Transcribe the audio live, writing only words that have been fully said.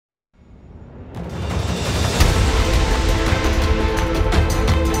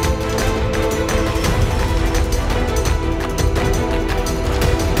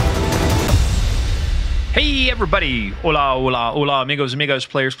everybody. Hola, hola, hola, amigos,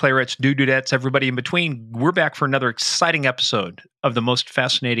 players, playerettes, dudettes, everybody in between. We're back for another exciting episode of the most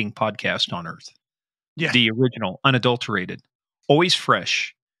fascinating podcast on earth. Yeah. The original, unadulterated, always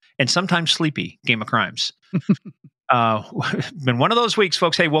fresh, and sometimes sleepy Game of Crimes. Been one of those weeks,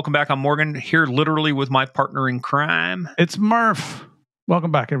 folks. Hey, welcome back. I'm Morgan, here literally with my partner in crime. It's Murph.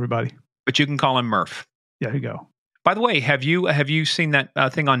 Welcome back, everybody. But you can call him Murph. Yeah, here you go. By the way, have you seen that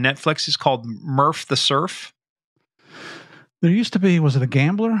thing on Netflix? It's called Murph the Surf. There used to be, was it a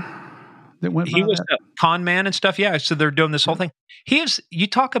gambler that went He by was that? a con man and stuff. Yeah. So they're doing this whole thing. You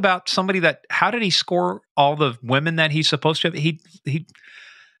talk about somebody that, how did he score all the women that he's supposed to have? It's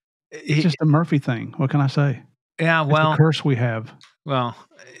just a Murphy thing. What can I say? Yeah. It's Well, the curse we have. well,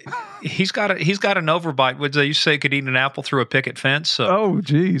 he's got an overbite. Would they used to say could eat an apple through a picket fence? So, Oh,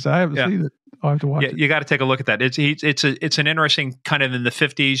 geez. I haven't seen it. I'll have to watch it. You got to take a look at that. It's an interesting kind of in the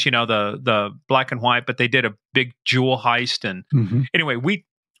 50s, the black and white, but they did a big jewel heist. And anyway, we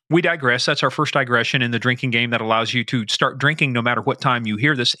digress. That's our first digression in the drinking game that allows you to start drinking no matter what time you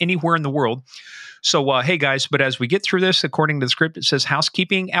hear this anywhere in the world. So, hey guys, but as we get through this, according to the script, it says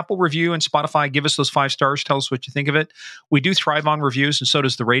housekeeping, Apple review and Spotify. Give us those 5 stars. Tell us what you think of it. We do thrive on reviews, and so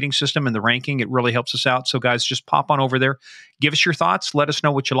does the rating system and the ranking. It really helps us out. So guys, just pop on over there. Give us your thoughts. Let us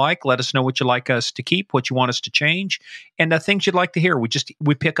know what you like. Let us know what you like us to keep, what you want us to change, and things you'd like to hear.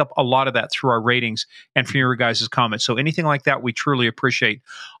 We pick up a lot of that through our ratings and from your guys' comments. So anything like that, we truly appreciate.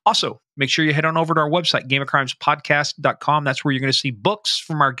 Also, make sure you head on over to our website, gameofcrimespodcast.com. That's where you're going to see books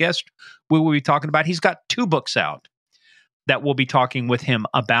from our guest we will be talking about. He's got 2 books out that we'll be talking with him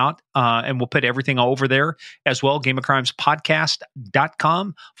about, and we'll put everything over there as well,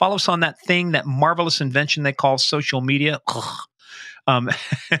 gameofcrimespodcast.com. Follow us on that thing, that marvelous invention they call social media.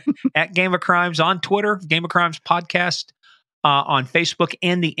 At Game of Crimes on Twitter, Game of Crimes Podcast on Facebook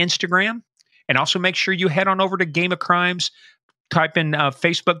and the Instagram. And also make sure you head on over to Game of Crimes. Type in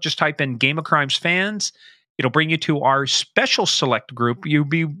Facebook, just type in Game of Crimes Fans. It'll bring you to our special select group. You'll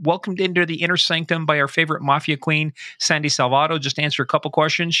be welcomed into the inner sanctum by our favorite mafia queen, Sandy Salvato. Just answer a couple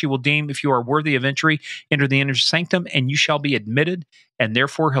questions. She will deem if you are worthy of entry, enter the inner sanctum, and you shall be admitted, and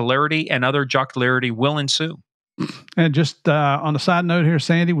therefore hilarity and other jocularity will ensue. And just on a side note here,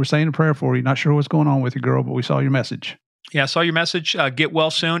 Sandy, we're saying a prayer for you. Not sure what's going on with you, girl, but we saw your message. Yeah, I saw your message. Get well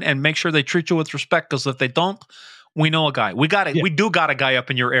soon, and make sure they treat you with respect, because if they don't, we know a guy. We do got a guy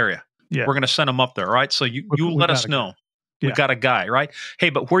up in your area. Yeah. We're going to send him up there, right? So you let us know. Yeah. We've got a guy, right? Hey,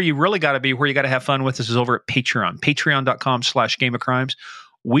 but where you really got to be, where you got to have fun with us is over at Patreon, patreon.com/Game of Crimes.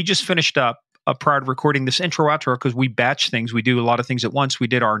 We just finished up prior to recording this intro outro, because we batch things. We do a lot of things at once. We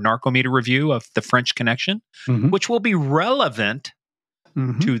did our Narcometer review of The French Connection, which will be relevant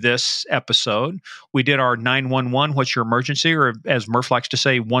to this episode. We did our 911, what's your emergency, or as Murph likes to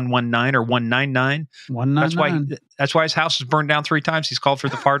say, 119 or 199. 199. That's why his house was burned down 3 times. He's called for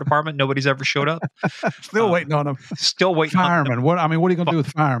the fire department. Nobody's ever showed up. Still waiting on them. Still waiting firemen. on them. What are you going to do with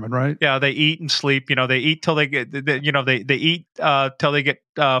firemen, right? Yeah, they eat and sleep. They eat till they get, they eat till they get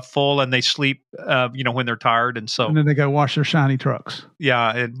full, and they sleep, when they're tired. And then they go wash their shiny trucks.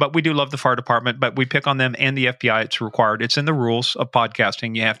 Yeah, but we do love the fire department, but we pick on them and the FBI. It's required. It's in the rules of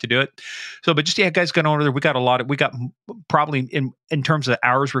podcasting. You have to do it. So, but just, guys, get over there. We got probably in terms of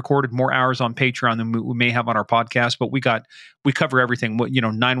hours recorded, more hours on Patreon than we may have on our podcast, but we cover everything.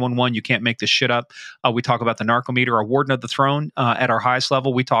 911, you can't make this shit up. We talk about the Narcometer, our Warden of the Throne, at our highest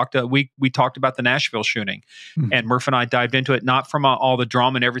level. We talked about the Nashville shooting, and Murph and I dived into it, not from all the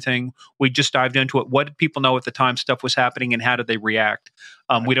drama and everything. We just dived into it. What did people know at the time stuff was happening, and how did they react?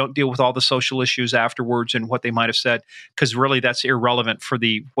 We don't deal with all the social issues afterwards and what they might have said, because really that's irrelevant for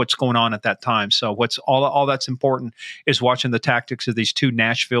what's going on at that time. So what's all that's important is watching the tactics of these 2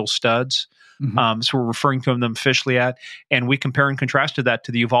 Nashville studs. So we're referring to them officially and we compare and contrast to that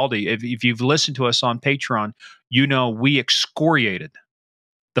to the Uvalde. If you've listened to us on Patreon, we excoriated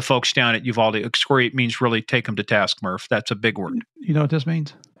the folks down at Uvalde. Excoriate means really take them to task, Murph. That's a big word. You know what this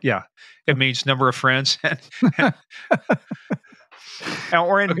means? Yeah. It means number of friends.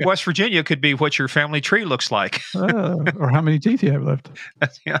 Or in West Virginia, it could be what your family tree looks like. Or how many teeth you have left.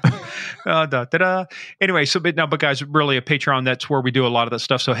 Yeah. Anyway, but guys, really a Patreon, that's where we do a lot of that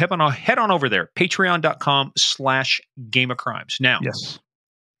stuff. So head on over there, patreon.com/Game of Crimes. Now, yes.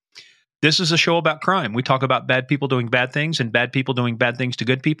 This is a show about crime. We talk about bad people doing bad things and bad people doing bad things to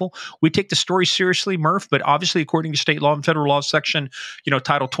good people. We take the story seriously, Murph, but obviously according to state law and federal law section,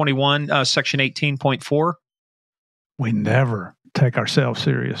 Title 21, Section 18.4. We never take ourselves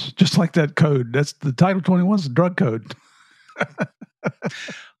serious. Just like that code. That's the Title 21 is the drug code.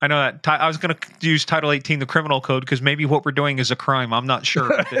 I know that. I was going to use Title 18, the criminal code, because maybe what we're doing is a crime. I'm not sure.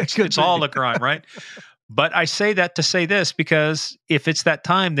 It's all a crime, right? But I say that to say this, because if it's that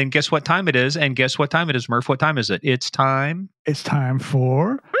time, then guess what time it is? And guess what time it is, Murph? What time is it? It's time. It's time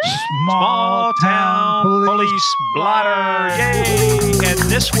for Small Town Police Blotter. Yay! And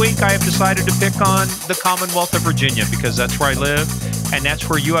this week I have decided to pick on the Commonwealth of Virginia because that's where I live, and that's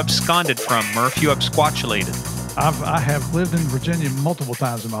where you absconded from, Murph. You absquatulated. I have lived in Virginia multiple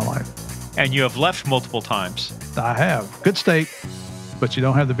times in my life. And you have left multiple times. I have. Good state, but you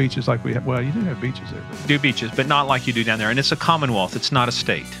don't have the beaches like we have. Well, you do have beaches there. Do beaches, but not like you do down there. And it's a Commonwealth. It's not a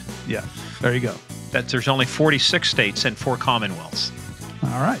state. Yeah, there you go. There's only 46 states and 4 Commonwealths.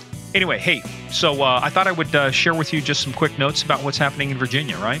 All right. Anyway, hey, so I thought I would share with you just some quick notes about what's happening in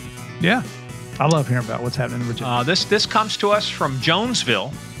Virginia, right? Yeah. I love hearing about what's happening in Virginia. This comes to us from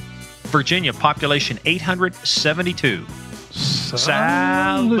Jonesville, Virginia, population 872.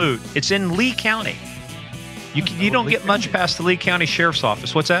 Salute. It's in Lee County. You don't get much past the Lee County Sheriff's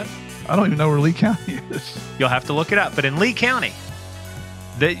Office. What's that? I don't even know where Lee County is. You'll have to look it up. But in Lee County,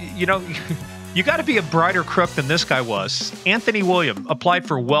 you got to be a brighter crook than this guy was. Anthony William applied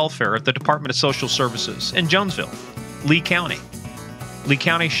for welfare at the Department of Social Services in Jonesville, Lee County. Lee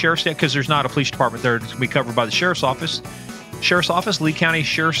County Sheriff's, because there's not a police department there to be covered by the Sheriff's Office. Sheriff's Office, Lee County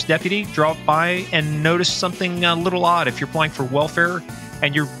Sheriff's Deputy drove by and noticed something a little odd. If you're applying for welfare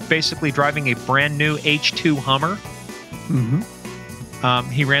and you're basically driving a brand new H2 Hummer,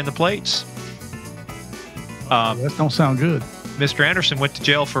 he ran the plates. That don't sound good. Mr. Anderson went to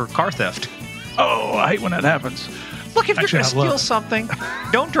jail for car theft. Oh, I hate when that happens. Look, if you're going to steal something,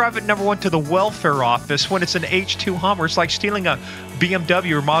 don't drive it, number one, to the welfare office when it's an H2 Hummer. It's like stealing a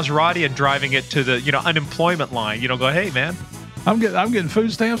BMW or Maserati and driving it to the unemployment line. Go, hey, man. I'm getting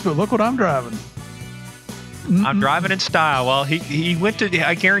food stamps, but look what I'm driving. I'm driving in style. Well,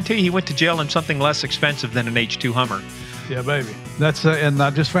 I guarantee he went to jail in something less expensive than an H2 Hummer. Yeah, baby. That's and I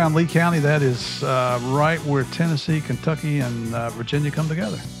just found Lee County. That is right where Tennessee, Kentucky, and Virginia come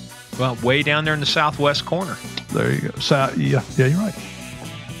together. Well, way down there in the southwest corner. There you go. Yeah, you're right.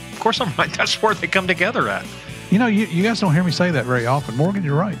 Of course I'm right. That's where they come together at. You guys don't hear me say that very often. Morgan,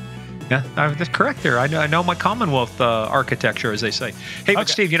 you're right. Yeah, that's correct there. I know my Commonwealth architecture, as they say. Hey, but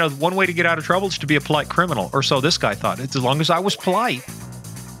Steve, one way to get out of trouble is to be a polite criminal, or so this guy thought. As long as I was polite,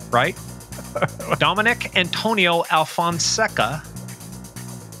 right? Dominic Antonio Alfonseca,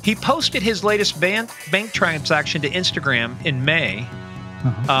 he posted his latest bank transaction to Instagram in May.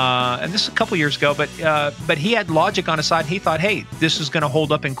 And this is a couple years ago, but he had logic on his side. He thought, hey, this is going to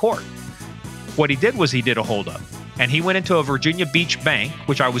hold up in court. What he did was he did a holdup. And he went into a Virginia Beach bank,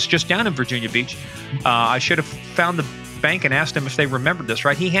 which I was just down in Virginia Beach. I should have found the bank and asked them if they remembered this,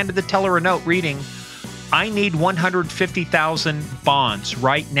 right? He handed the teller a note reading, I need 150,000 bonds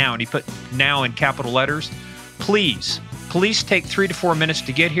right now. And he put now in capital letters. Please take 3 to 4 minutes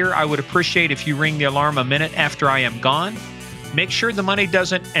to get here. I would appreciate if you ring the alarm a minute after I am gone. Make sure the money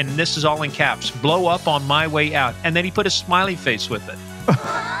doesn't, and this is all in caps, blow up on my way out. And then he put a smiley face with it.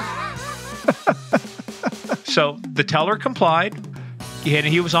 So the teller complied.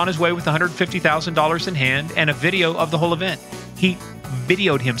 He was on his way with $150,000 in hand and a video of the whole event. He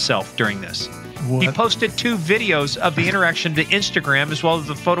videoed himself during this. What? He posted 2 videos of the interaction to Instagram as well as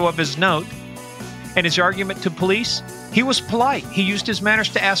the photo of his note. And his argument to police, he was polite. He used his manners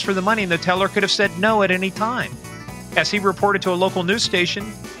to ask for the money, and the teller could have said no at any time. As he reported to a local news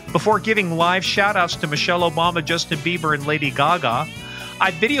station, before giving live shout-outs to Michelle Obama, Justin Bieber, and Lady Gaga,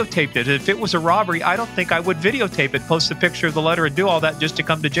 I videotaped it. If it was a robbery, I don't think I would videotape it, post a picture of the letter, and do all that just to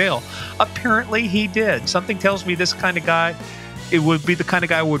come to jail. Apparently, he did. Something tells me this kind of guy, it would be the kind of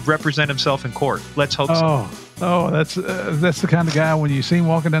guy who would represent himself in court. Let's hope so. Oh, that's the kind of guy when you see him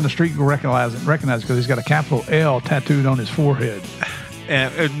walking down the street, you recognize it because he's got a capital L tattooed on his forehead.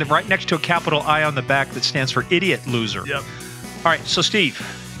 And right next to a capital I on the back that stands for idiot loser. Yep. All right, so Steve,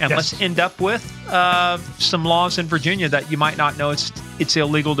 let's end up with some laws in Virginia that you might not know it's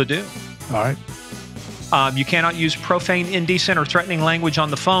illegal to do. All right. You cannot use profane, indecent, or threatening language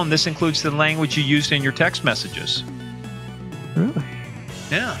on the phone. This includes the language you used in your text messages. Really?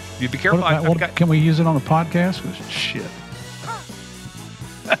 Yeah. You be careful. Can we use it on the podcast? Shit.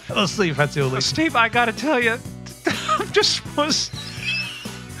 Let's see if that's illegal. Steve, I got to tell you,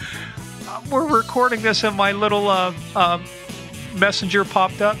 we're recording this and my little messenger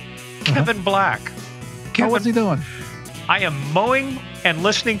popped up. Kevin Black. What's he doing? I am mowing and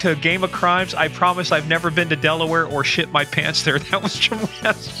listening to a game of crimes. I promise I've never been to Delaware or shit my pants there. That was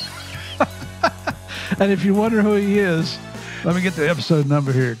tremendous. And if you wonder who he is, let me get the episode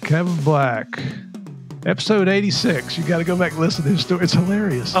number here. Kevin Black. Episode 86. You got to go back and listen to his story. It's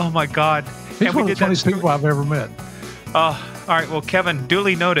hilarious. Oh, my God. He's one of the funniest people I've ever met. All right. Well, Kevin,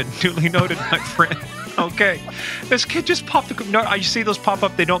 duly noted, my friend. Okay. This kid just popped. No, I see those pop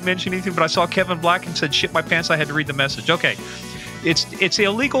up. They don't mention anything, but I saw Kevin Black and said, shit my pants. I had to read the message. Okay. It's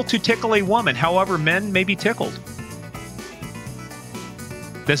illegal to tickle a woman. However, men may be tickled.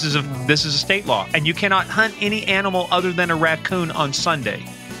 This is a state law. And you cannot hunt any animal other than a raccoon on Sunday.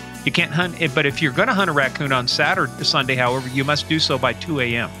 You can't hunt it, but if you're going to hunt a raccoon on Sunday, however, you must do so by 2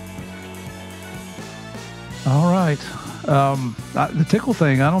 a.m. All right. The tickle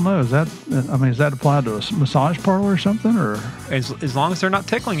thing, I don't know. Is that applied to a massage parlor or something? Or as long as they're not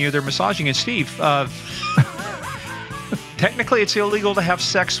tickling you, they're massaging. And Steve, technically, it's illegal to have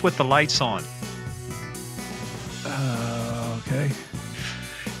sex with the lights on. Okay.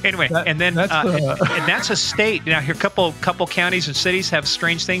 Anyway, and that's a state. Now, here, a couple counties and cities have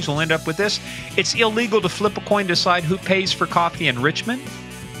strange things. We'll end up with this. It's illegal to flip a coin to decide who pays for coffee in Richmond.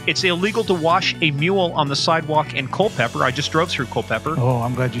 It's illegal to wash a mule on the sidewalk in Culpeper. I just drove through Culpeper. Oh,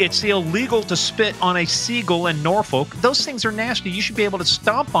 I'm glad you. It's illegal to spit on a seagull in Norfolk. Those things are nasty. You should be able to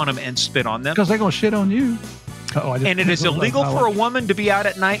stomp on them and spit on them. Because they're going to shit on you. And it is illegal for a woman to be out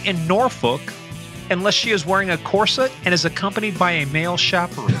at night in Norfolk unless she is wearing a corset and is accompanied by a male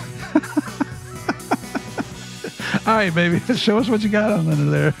chaperone. All right, baby. Show us what you got on under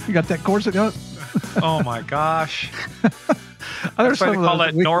there. You got that corset on? Oh, my gosh. That's why they call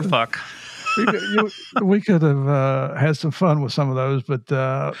that Norfolk. We could have had some fun with some of those,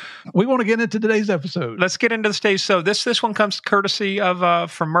 but we want to get into today's episode. Let's get into the stage. So this one comes courtesy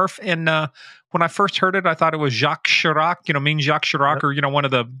of from Murph. And when I first heard it, I thought it was Jacques Chirac, Jacques Chirac, or one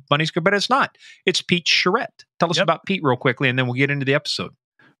of the bunnies, but it's not. It's Pete Charette. Tell us about Pete real quickly, and then we'll get into the episode.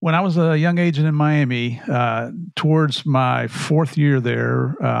 When I was a young agent in Miami, towards my fourth year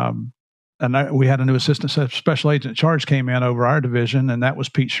there, and we had a new assistant special agent in charge came in over our division, and that was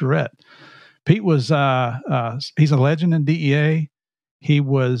Pete Charette. Pete was he's a legend in DEA. He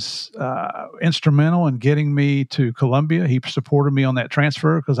was instrumental in getting me to Columbia. He supported me on that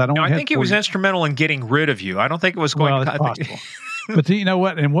transfer because I don't. No, I think he was instrumental in getting rid of you. I don't think it was going. Well, possible. But you know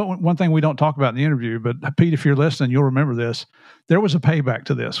what? And one thing we don't talk about in the interview, but Pete, if you're listening, you'll remember this. There was a payback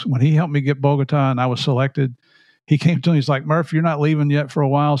to this when he helped me get Bogota, and I was selected. He came to me. He's like, Murph, you're not leaving yet for a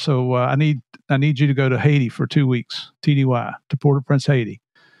while, so I need you to go to Haiti for 2 weeks, TDY, to Port-au-Prince, Haiti.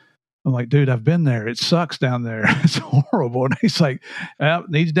 I'm like, dude, I've been there. It sucks down there. It's horrible. And he's like,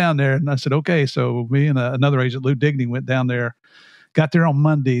 he's down there. And I said, okay. So me and another agent, Lou Digney, went down there, got there on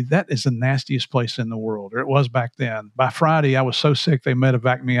Monday. That is the nastiest place in the world, or it was back then. By Friday, I was so sick they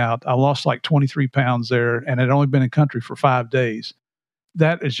medevaced me out. I lost like 23 pounds there, and had only been in country for 5 days.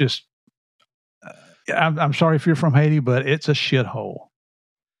 That is just... I'm sorry if you're from Haiti, but it's a shithole.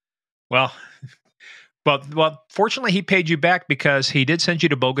 Well, fortunately, he paid you back because he did send you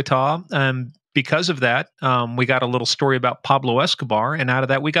to Bogota. Because of that, we got a little story about Pablo Escobar, and out of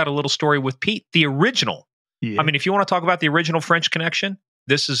that, we got a little story with Pete, the original. Yeah. I mean, if you want to talk about the original French Connection,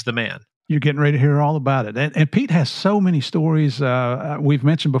 this is the man. You're getting ready to hear all about it. And Pete has so many stories. We've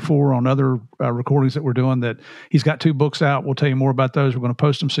mentioned before on other recordings that we're doing that he's got 2 books out. We'll tell you more about those. We're going to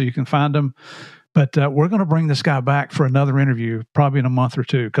post them so you can find them. But we're going to bring this guy back for another interview, probably in a month or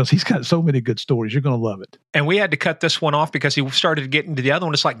 2, because he's got so many good stories. You're going to love it. And we had to cut this one off because he started getting to the other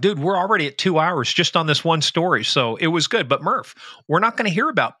one. It's like, dude, we're already at 2 hours just on this one story. So it was good. But Murph, we're not going to hear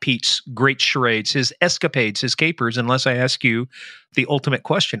about Pete's great charades, his escapades, his capers, unless I ask you the ultimate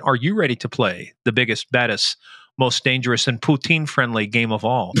question. Are you ready to play the biggest, baddest, most dangerous and poutine-friendly game of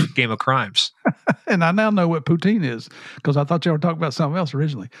all, Game of Crimes? And I now know what poutine is because I thought you were talking about something else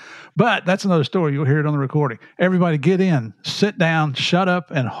originally. But that's another story. You'll hear it on the recording. Everybody get in, sit down, shut up,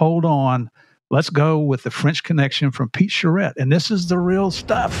 and hold on. Let's go with the French Connection from Pete Charette. And this is the real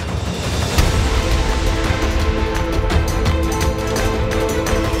stuff.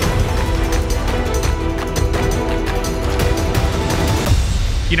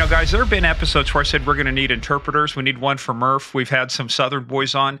 You know, guys, there have been episodes where I said we're going to need interpreters. We need one for Murph. We've had some Southern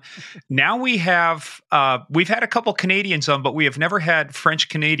boys on. Now we've had a couple Canadians on, but we have never had French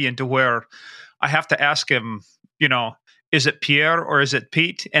Canadian to where I have to ask him, is it Pierre or is it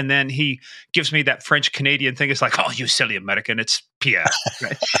Pete? And then he gives me that French Canadian thing. It's like, oh, you silly American, it's Pierre.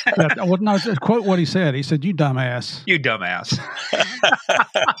 Well, no, quote what he said. He said, "You dumbass." You dumbass.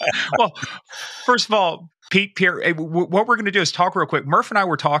 Well, first of all, Pete, Pierre, what we're going to do is talk real quick. Murph and I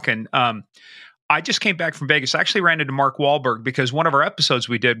were talking. I just came back from Vegas. I actually ran into Mark Wahlberg because one of our episodes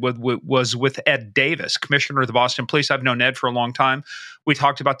we did was with Ed Davis, Commissioner of the Boston Police. I've known Ed for a long time. We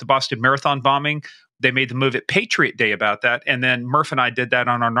talked about the Boston Marathon bombing. They made the move at Patriot Day about that. And then Murph and I did that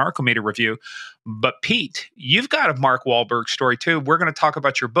on our Narcometer review. But Pete, you've got a Mark Wahlberg story too. We're going to talk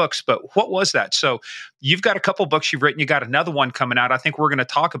about your books, but what was that? So you've got a couple books you've written. You got another one coming out. I think we're going to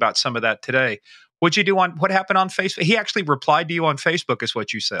talk about some of that today. What'd you do what happened on Facebook? He actually replied to you on Facebook, is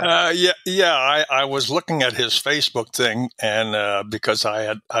what you said. I was looking at his Facebook thing, and because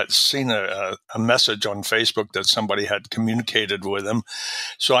I'd seen a message on Facebook that somebody had communicated with him,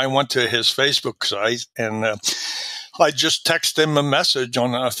 so I went to his Facebook site and I just texted him a message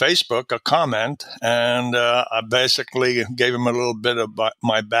on Facebook, a comment, and I basically gave him a little bit of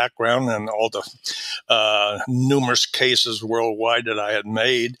my background and all the numerous cases worldwide that I had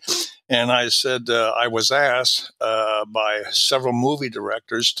made. And I said I was asked by several movie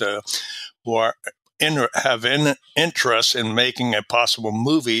directors who have interest in making a possible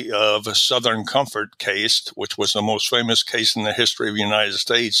movie of a Southern Comfort case, which was the most famous case in the history of the United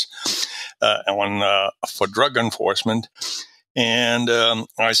States for drug enforcement. And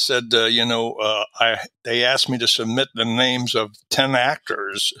I said, they asked me to submit the names of 10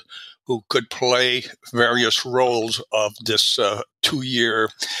 actors who could play various roles of this 2-year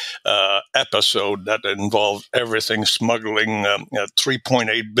episode that involved everything, smuggling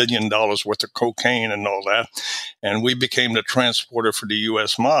 $3.8 billion worth of cocaine and all that. And we became the transporter for the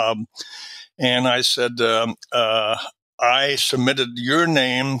U.S. mob. And I said, I submitted your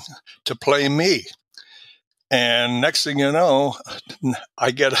name to play me. And next thing you know,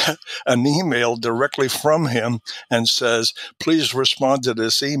 I get an email directly from him and says, please respond to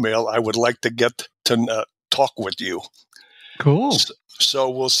this email. I would like to get to talk with you. Cool. So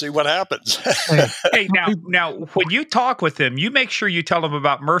we'll see what happens. Hey, now, when you talk with him, you make sure you tell him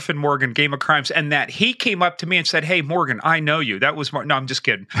about Murph and Morgan, Game of Crimes, and that he came up to me and said, hey, Morgan, I know you. That was no, I'm just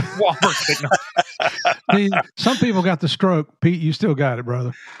kidding. Some people got the stroke. Pete, you still got it,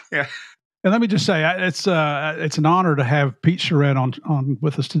 brother. Yeah. And let me just say, it's an honor to have Pete Charette on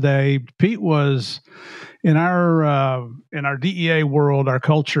with us today. Pete was in our DEA world, our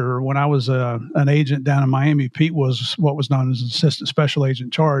culture. When I was an agent down in Miami, Pete was what was known as an assistant special agent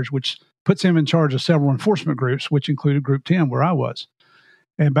in charge, which puts him in charge of several enforcement groups, which included Group 10, where I was.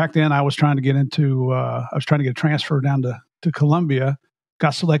 And back then, I was trying to get a transfer down to Columbia.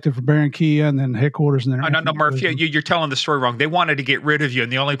 Got selected for Barranquilla and then headquarters. And then no, Murph, you're telling the story wrong. They wanted to get rid of you,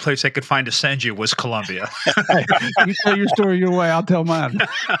 and the only place they could find to send you was Columbia. You tell your story your way, I'll tell mine.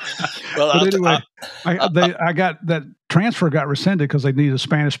 Well, but anyway, I got that transfer got rescinded because they needed a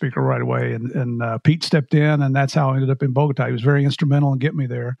Spanish speaker right away, and Pete stepped in, and that's how I ended up in Bogota. He was very instrumental in getting me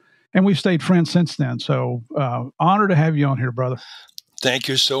there, and we've stayed friends since then. So, honor to have you on here, brother. Thank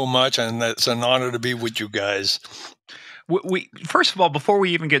you so much, and it's an honor to be with you guys. We first of all, before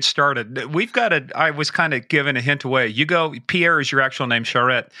we even get started, I was kind of giving a hint away. Pierre is your actual name,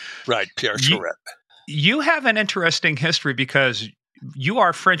 Charette. Right, Pierre Charette. You have an interesting history because you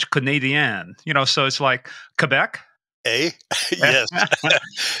are French Canadian, so it's like Quebec. Yes.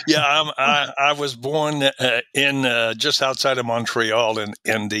 Yeah, I was born in just outside of Montreal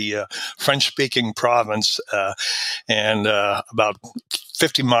in the French-speaking province, and about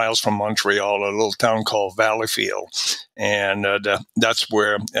 50 miles from Montreal, a little town called Valleyfield, and that's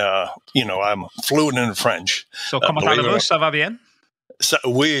where I'm fluent in French. So, comment allez-vous? Ça va bien?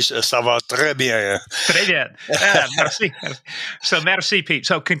 Oui, ça va très bien. Très bien. Merci. So, merci, Pete.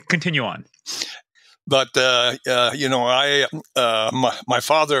 So, continue on. But my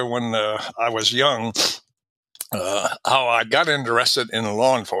father, when I was young, how I got interested in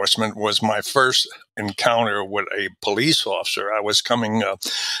law enforcement was my first encounter with a police officer. I was going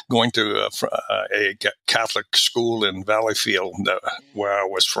to a Catholic school in Valleyfield, where I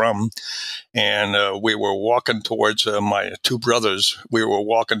was from, and we were walking towards my two brothers. We were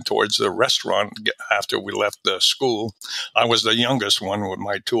walking towards the restaurant after we left the school. I was the youngest one with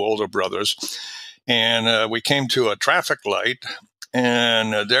my two older brothers. And we came to a traffic light,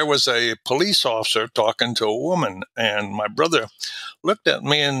 and there was a police officer talking to a woman. And my brother looked at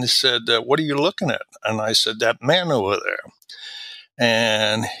me and said, what are you looking at? And I said, that man over there.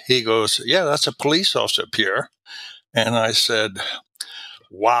 And he goes, yeah, that's a police officer, Pierre. And I said,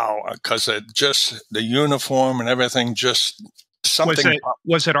 wow, because the uniform and everything just... Something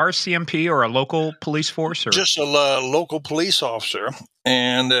was it RCMP or a local police force? Or? Just a local police officer.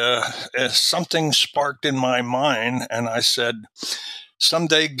 And something sparked in my mind. And I said,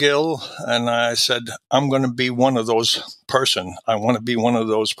 someday, Gil, and I said, I'm going to be one of those person. I want to be one of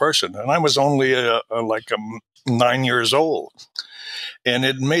those person. And I was only 9 years old. And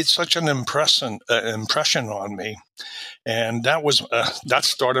it made such an impression on me. And that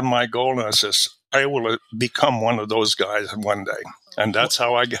started my goal. And I says, I will become one of those guys one day. And that's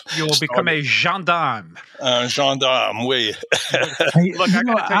how I get. You will become a gendarme. Gendarme, oui. Hey, look,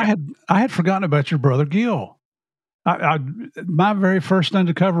 I had forgotten about your brother Gil. My very first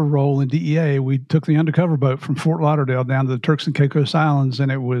undercover role in DEA, we took the undercover boat from Fort Lauderdale down to the Turks and Caicos Islands,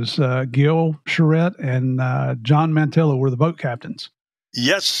 and it was Gil, Charette, and John Mantillo were the boat captains.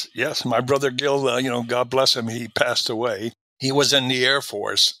 Yes. My brother Gil, God bless him, he passed away. He was in the Air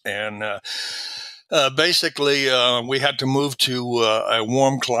Force, and basically, we had to move to a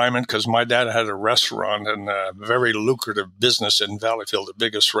warm climate because my dad had a restaurant and a very lucrative business in Valleyfield, the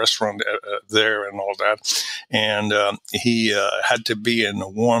biggest restaurant there and all that. And he had to be in a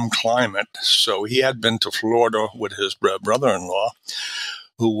warm climate. So he had been to Florida with his brother-in-law,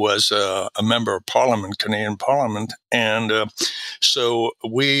 who was a member of Parliament, Canadian Parliament. And so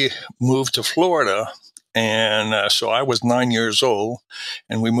we moved to Florida. And so I was 9 years old,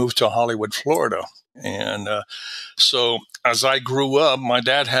 and we moved to Hollywood, Florida. And so as I grew up, my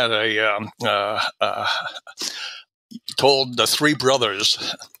dad had told the three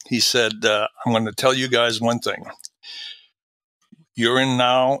brothers, he said, I'm going to tell you guys one thing. You're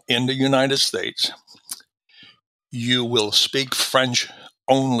now in the United States. You will speak French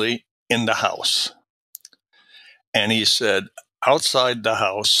only in the house. And he said, outside the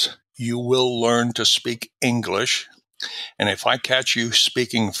house, you will learn to speak English. And if I catch you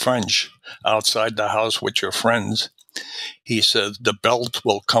speaking French outside the house with your friends, he says, the belt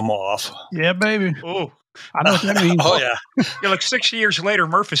will come off. Yeah, baby. Oh, I know what that means. Oh, yeah. You're like 6 years later,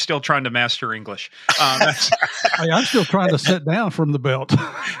 Murph is still trying to master English. I'm still trying to sit down from the belt.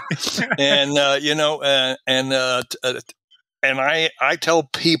 And, I tell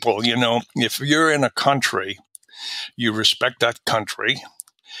people, if you're in a country, you respect that country.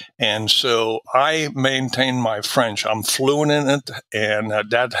 And so I maintain my French. I'm fluent in it, and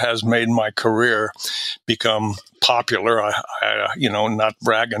that has made my career become popular. I not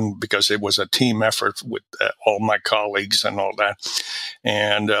bragging, because it was a team effort with all my colleagues and all that.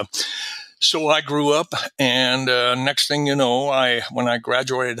 And so I grew up, and next thing you know, when I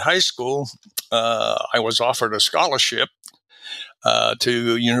graduated high school, I was offered a scholarship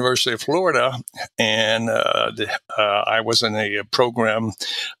to University of Florida, and I was in a program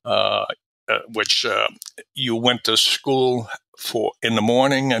which you went to school for in the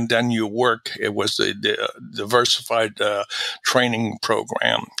morning, and then you work. It was a diversified training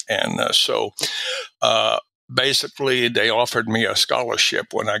program, and so basically they offered me a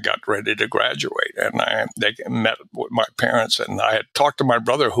scholarship when I got ready to graduate, and they met with my parents, and I had talked to my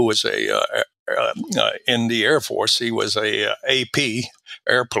brother, who was in the Air Force. He was a AP,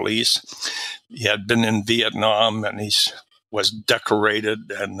 Air Police. He had been in Vietnam, and he was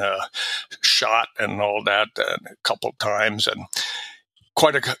decorated and shot and all that a couple times, and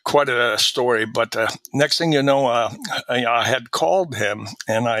quite a story. But next thing you know, I had called him,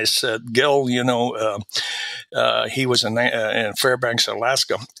 and I said, Gil, he was in Fairbanks,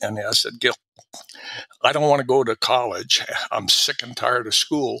 Alaska, and I said, Gil, I don't want to go to college. I'm sick and tired of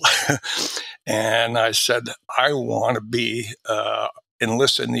school. And I said, I want to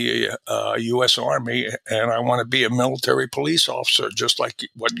enlist in the U.S. Army, and I want to be a military police officer, just like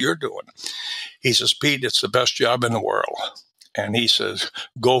what you're doing. He says, Pete, it's the best job in the world. And he says,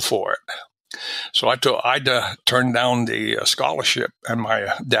 go for it. So I turned down the scholarship, and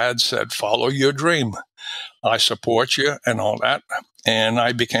my dad said, follow your dream. I support you and all that. And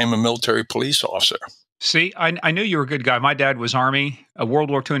I became a military police officer. See, I knew you were a good guy. My dad was Army, a World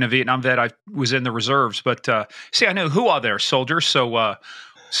War II and a Vietnam vet. I was in the reserves, but see, I knew who are there, soldiers.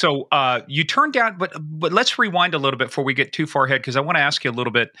 So you turned down, but let's rewind a little bit before we get too far ahead, because I want to ask you a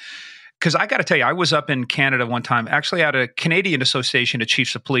little bit. Because I got to tell you, I was up in Canada one time, actually at a Canadian Association of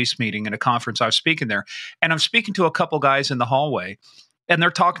Chiefs of Police meeting in a conference. I was speaking there, and I'm speaking to a couple guys in the hallway, and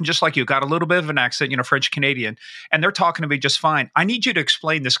they're talking just like you, got a little bit of an accent, French Canadian, and they're talking to me just fine. I need you to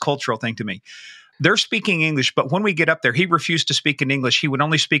explain this cultural thing to me. They're speaking English, but when we get up there, he refused to speak in English. He would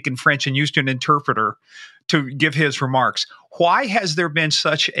only speak in French and used an interpreter to give his remarks. Why has there been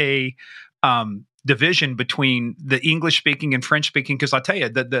such a division between the English speaking and French speaking? Because I'll tell you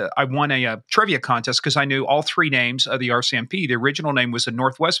that I won a trivia contest because I knew all three names of the RCMP. The original name was the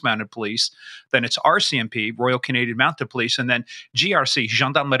Northwest Mounted Police. Then it's RCMP, Royal Canadian Mounted Police, and then GRC,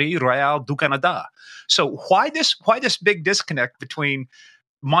 Gendarmerie Royale du Canada. So why this big disconnect between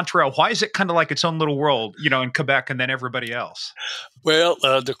Montreal? Why is it kind of like its own little world, in Quebec and then everybody else? Well,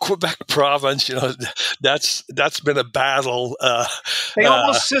 the Quebec province, that's been a battle. They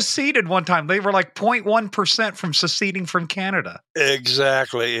almost seceded one time. They were like 0.1% from seceding from Canada.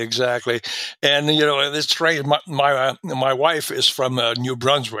 Exactly. And, it's strange. My wife is from New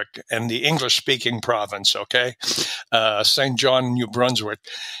Brunswick, and the English-speaking province, okay? St. John, New Brunswick,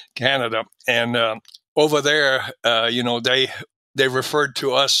 Canada. And over there, they referred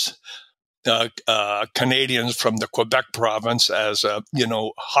to us Canadians from the Quebec province as,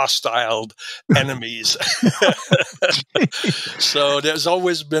 hostile enemies. So there's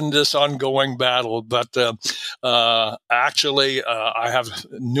always been this ongoing battle. But actually, I have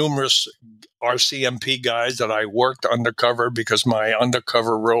numerous RCMP guys that I worked undercover, because my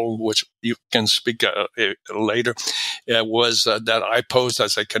undercover role, which you can speak later, was that I posed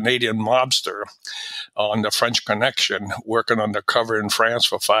as a Canadian mobster on the French Connection, working undercover in France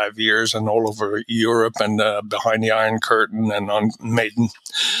for 5 years and all over Europe and behind the Iron Curtain and on maiden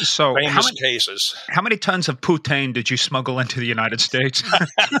famous cases. How many tons of poutine did you smuggle into the United States?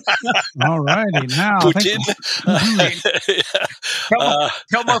 All righty. Now, poutine.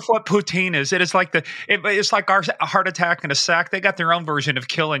 Tell Murph what poutine is. It's like it's like our heart attack in a sack. They got their own version of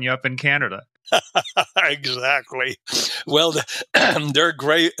killing you up in Canada. Exactly. Well, they're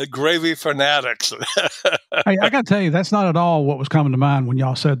gravy fanatics. Hey, I got to tell you, that's not at all what was coming to mind when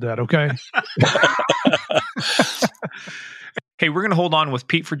y'all said that, okay? Hey, we're going to hold on with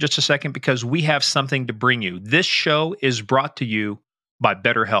Pete for just a second, because we have something to bring you. This show is brought to you by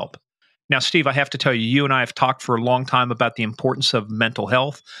BetterHelp. Now, Steve, I have to tell you, you and I have talked for a long time about the importance of mental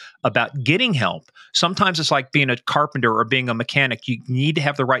health, about getting help. Sometimes it's like being a carpenter or being a mechanic. You need to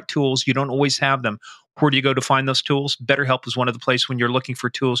have the right tools. You don't always have them. Where do you go to find those tools? BetterHelp is one of the places when you're looking for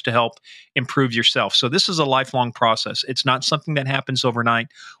tools to help improve yourself. So this is a lifelong process. It's not something that happens overnight.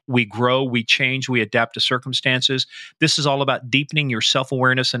 We grow, we change, we adapt to circumstances. This is all about deepening your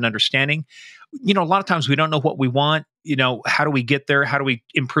self-awareness and understanding. A lot of times we don't know what we want. How do we get there? How do we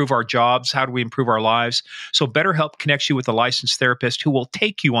improve our jobs? How do we improve our lives? So BetterHelp connects you with a licensed therapist who will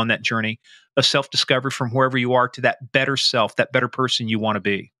take you on that journey of self-discovery from wherever you are to that better self, that better person you want to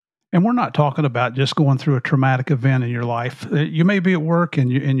be. And we're not talking about just going through a traumatic event in your life. You may be at work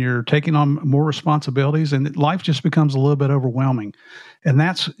and you're taking on more responsibilities, and life just becomes a little bit overwhelming. And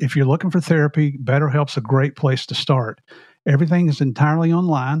that's, if you're looking for therapy, BetterHelp's a great place to start. Everything is entirely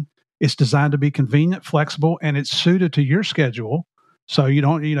online. It's designed to be convenient, flexible, and it's suited to your schedule. So you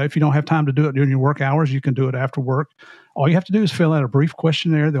don't, if you don't have time to do it during your work hours, you can do it after work. All you have to do is fill out a brief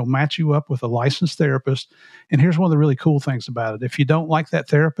questionnaire. They'll match you up with a licensed therapist. And here's one of the really cool things about it. If you don't like that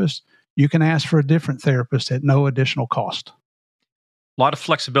therapist, you can ask for a different therapist at no additional cost. A lot of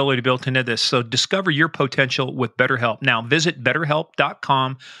flexibility built into this. So discover your potential with BetterHelp. Now visit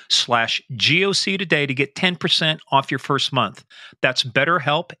BetterHelp.com/GOC today to get 10% off your first month. That's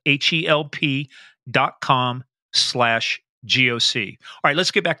BetterHelp, HELP.com/GOC. All right,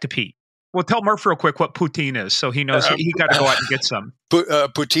 let's get back to Pete. Well, tell Murph real quick what poutine is, so he knows he got to go out and get some.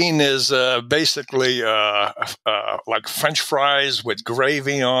 Poutine is basically like French fries with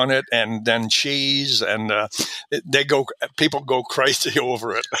gravy on it, and then cheese, and people go crazy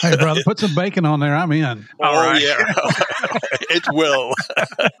over it. Hey, brother, put some bacon on there. I'm in. Yeah, it will.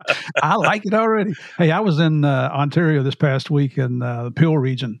 I like it already. Hey, I was in Ontario this past week in the Peel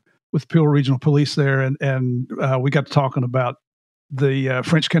region with Peel Regional Police there, and we got to talking about the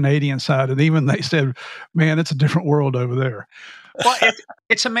French Canadian side, and even they said, man, it's a different world over there. Well,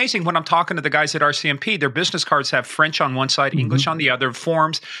 it's amazing when I'm talking to the guys at RCMP, their business cards have French on one side, English on the other.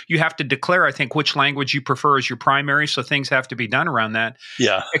 Forms, you have to declare, I think, which language you prefer as your primary, so things have to be done around that.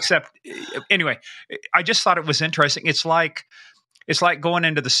 Yeah. Except, anyway, I just thought it was interesting. It's like going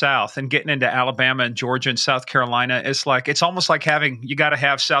into the South and getting into Alabama and Georgia and South Carolina. It's almost like you got to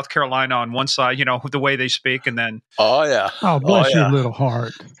have South Carolina on one side, the way they speak, and then. Oh yeah. Oh, bless your little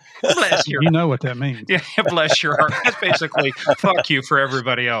heart. Bless your. You know what that means. Yeah, bless your heart. That's basically fuck you for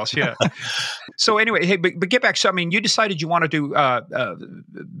everybody else. Yeah. So anyway, hey, but get back. So I mean, you decided you want to do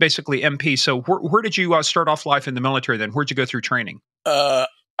basically MP. So where did you start off life in the military? Then where'd you go through training?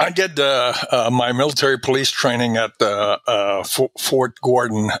 I did my military police training at Fort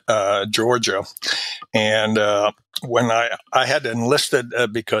Gordon, Georgia, and when I had enlisted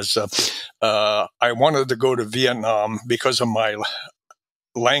because I wanted to go to Vietnam because of my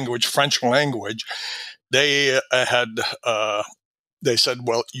language, French language. They said,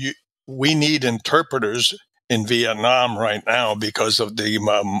 well, we need interpreters in Vietnam right now because of the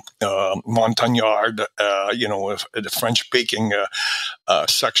Montagnard, the French-speaking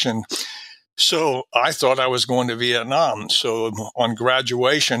section. So I thought I was going to Vietnam. So on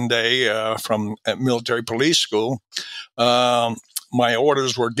graduation day from military police school, my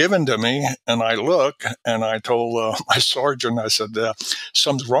orders were given to me, and I look, and I told my sergeant, I said,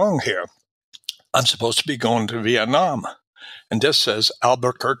 something's wrong here. I'm supposed to be going to Vietnam. And this says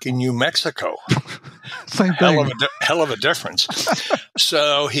Albuquerque, New Mexico. Same thing. Hell of a difference.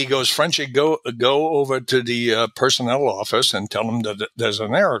 So he goes, Frenchie, go over to the personnel office and tell them that there's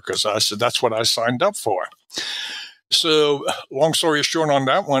an error, because I said, that's what I signed up for. So, long story short on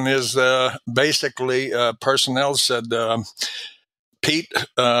that one is basically personnel said, Pete,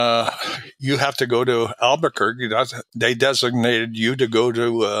 you have to go to Albuquerque. They designated you to go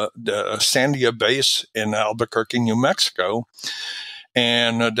to the Sandia base in Albuquerque, New Mexico,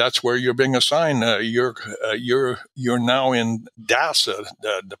 and that's where you're being assigned. You're now in DASA,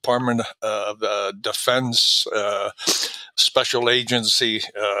 the Department of Defense Special Agency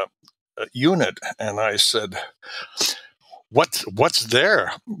unit. And I said, what's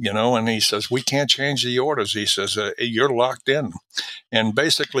there, and he says, we can't change the orders. He says, you're locked in. And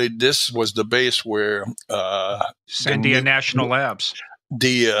basically this was the base where Sandia National Labs,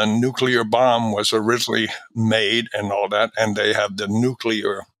 the nuclear bomb was originally made and all that, and they have the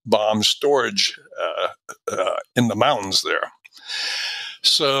nuclear bomb storage in the mountains there.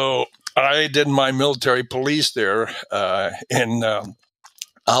 So I did my military police there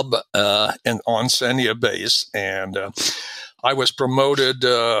on Sandia base, and I was promoted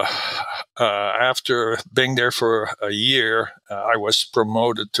after being there for a year. I was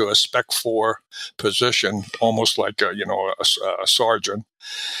promoted to a Spec 4 position, almost like a sergeant,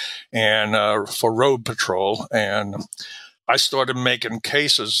 and for road patrol. And I started making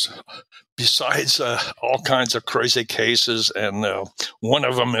cases. Besides all kinds of crazy cases, and one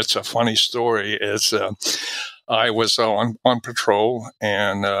of them, it's a funny story, is I was on patrol,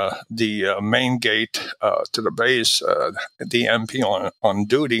 and the main gate to the base, the MP on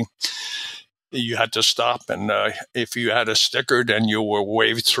duty, you had to stop, and if you had a sticker, then you were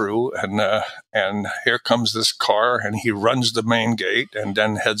waved through, and here comes this car, and he runs the main gate and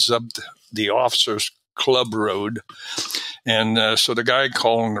then heads up the officers' club road. And so the guy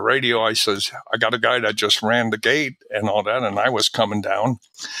called on the radio, I says, I got a guy that just ran the gate and all that, and I was coming down.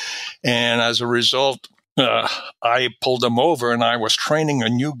 And as a result, I pulled him over, and I was training a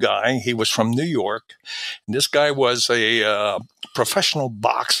new guy. He was from New York. And this guy was a professional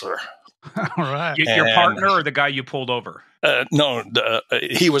boxer. All right. Your partner or the guy you pulled over? No,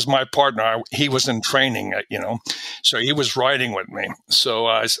 he was my partner. He was in training, so he was riding with me.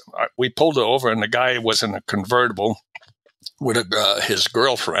 So we pulled it over, and the guy was in a convertible with his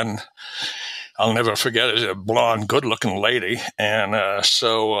girlfriend. I'll never forget it, a blonde, good-looking lady. And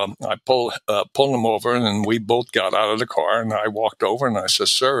so I pulled him over, and we both got out of the car, and I walked over, and I said,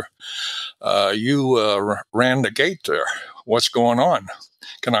 sir, you ran the gate there. What's going on?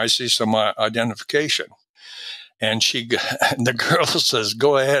 Can I see some identification? And the girl says,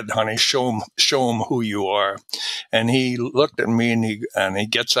 go ahead, honey, show him who you are. And he looked at me, and he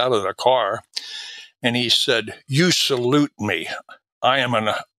gets out of the car, and he said, you salute me. I am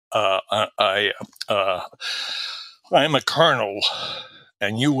I am a colonel,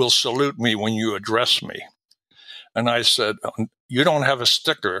 and you will salute me when you address me. And I said, you don't have a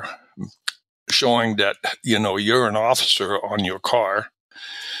sticker showing that, you're an officer on your car,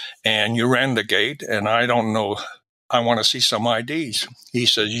 and you ran the gate, and I don't know. I want to see some IDs. He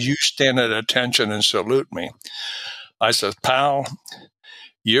says, you stand at attention and salute me. I said, pal,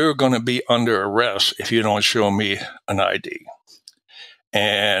 you're going to be under arrest if you don't show me an ID.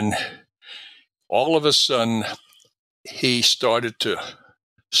 And all of a sudden, he started to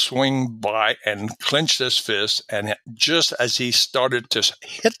swing by and clench his fist. And just as he started to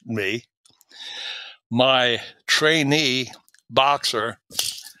hit me, my trainee boxer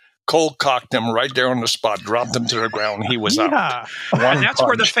cold cocked him right there on the spot, dropped him to the ground. He was out. And that's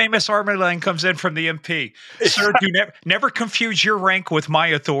where the famous army line comes in from the MP. Sir, do never confuse your rank with my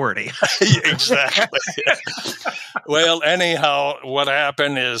authority. Exactly. Well, anyhow, what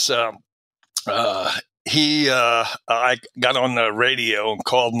happened is I got on the radio and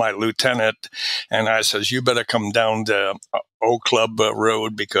called my lieutenant, and I says, you better come down to Oak Club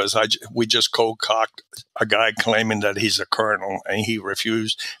Road, because we just cold cocked a guy claiming that he's a colonel, and he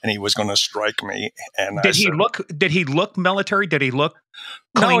refused, and he was going to strike me. And did he look military? Did he look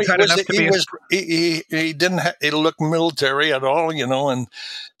clean cut enough to be? He didn't look military at all, And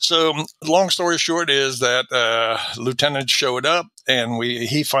so, long story short is that lieutenant showed up, and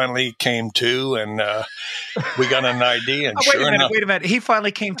he finally came to, and we got an ID. And wait a minute. He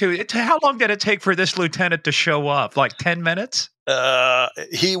finally came to. How long did it take for this lieutenant to show up? Like 10 minutes?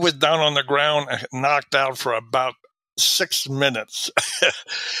 He was down on the ground, knocked out for about 6 minutes.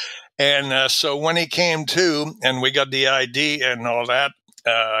 And so when he came to, and we got the ID and all that,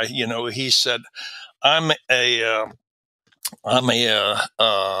 he said, I'm a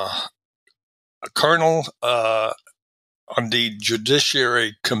colonel on the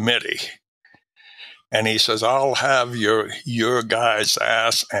Judiciary Committee. And he says, I'll have your guys'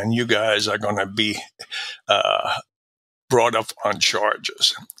 ass, and you guys are going to be brought up on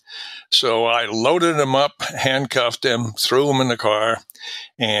charges. So I loaded him up, handcuffed him, threw him in the car,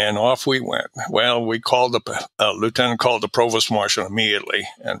 and off we went. Well, we called lieutenant called the provost marshal immediately,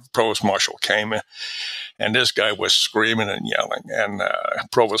 and provost marshal came in, and this guy was screaming and yelling. And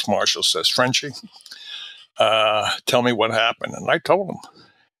provost marshal says, "Frenchie, tell me what happened." And I told him.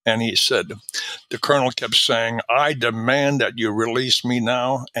 And he said, the colonel kept saying, "I demand that you release me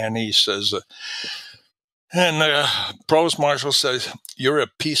now." And he says, provost marshal says, "You're a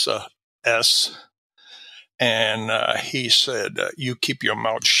piece of S." And he said, "You keep your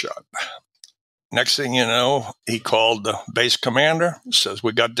mouth shut." Next thing you know, he called the base commander, says,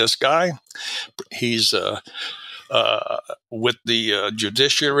 "We got this guy. He's with the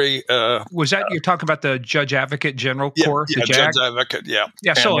judiciary." Was that you're talking about the Judge Advocate General Corps? Yeah, the JAG? Judge Advocate, yeah.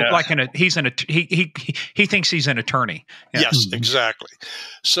 Yeah, so he thinks he's an attorney. Yeah. Yes, exactly.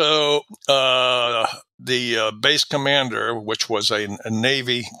 So the base commander, which was a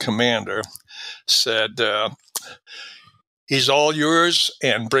Navy commander, said, "He's all yours,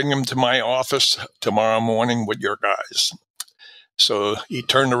 and bring him to my office tomorrow morning with your guys." So he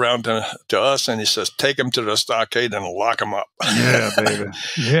turned around to us and he says, "Take him to the stockade and lock him up." Yeah, baby.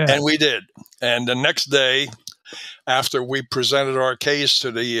 Yeah. And we did. And the next day, after we presented our case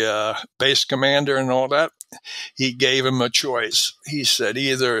to the base commander and all that, he gave him a choice. He said,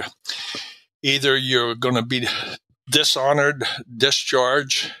 either you're going to be dishonored,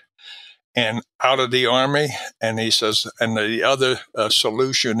 discharged, and out of the Army. And he says, and the other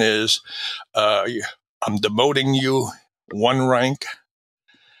solution is I'm demoting you one rank,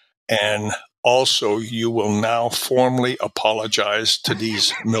 and also you will now formally apologize to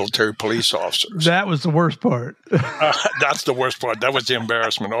these military police officers. That was the worst part. That's the worst part. That was the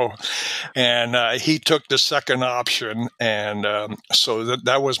embarrassment. Oh, and he took the second option, and so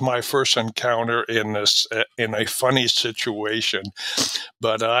that was my first encounter in this in a funny situation.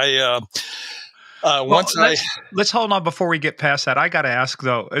 But let's hold on before we get past that. I got to ask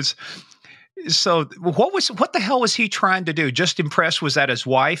though, so what the hell was he trying to do? Just impress? Was that his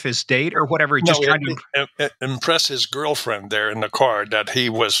wife, his date, or whatever? Trying to impress his girlfriend there in the car that he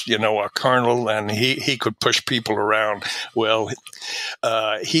was, a colonel and he could push people around. Well,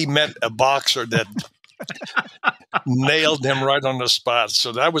 he met a boxer that nailed him right on the spot.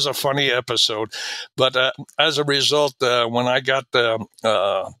 So that was a funny episode. But as a result, when I got in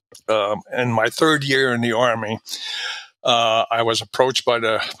my third year in the Army, I was approached by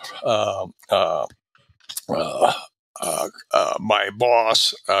my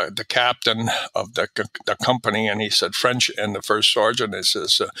boss, the captain of the company, and he said, "French," and the first sergeant, he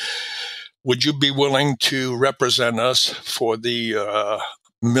says, "Would you be willing to represent us for the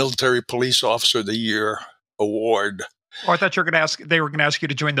Military Police Officer of the Year award?" Oh, I thought they were going to ask you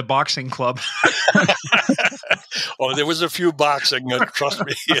to join the boxing club. Oh, there was a few boxing, trust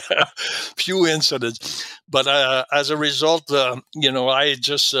me, few incidents. But as a result, I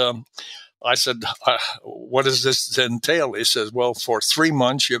said, "What does this entail?" He says, "Well, for 3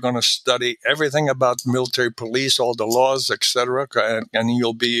 months, you're going to study everything about military police, all the laws, etc., and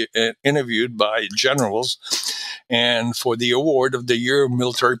you'll be interviewed by generals, and for the award of the year,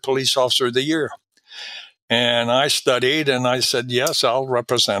 Military Police Officer of the Year." And I studied, and I said, "Yes, I'll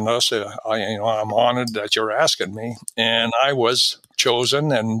represent us. I'm honored that you're asking me." And I was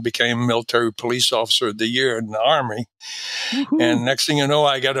chosen and became Military Police Officer of the Year in the Army. Woo-hoo. And next thing you know,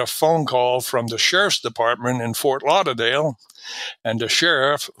 I got a phone call from the Sheriff's Department in Fort Lauderdale, and the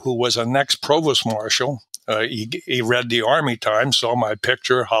sheriff, who was an ex-provost marshal, he read the Army Times, saw my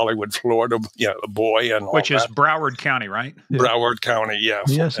picture, Hollywood, Florida, a boy, and all which is that. Broward County, right? Yeah. Broward County, yeah.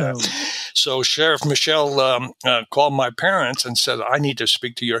 Yes. So Sheriff Michelle called my parents and said, "I need to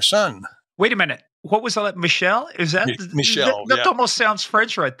speak to your son." Wait a minute. What was that? Michelle? Is that Michelle? That almost sounds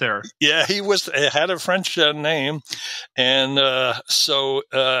French right there. Yeah, he had a French name, and so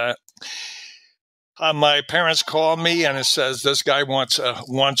my parents called me, and it says this guy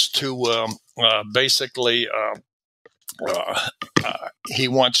wants to basically he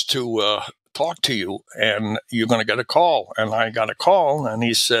wants to talk to you, and you're going to get a call. And I got a call, and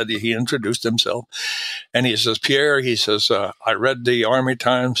he said, he introduced himself, and he says, "Pierre," he says, "I read the Army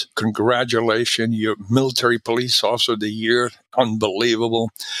Times. Congratulations, you're Military Police Officer of the Year. Unbelievable."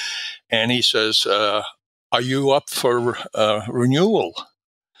 And he says, "Are you up for renewal?"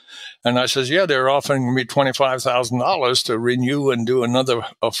 And I says, "Yeah, they're offering me $25,000 to renew and do another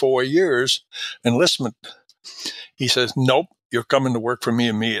 4 years enlistment." He says, "Nope, you're coming to work for me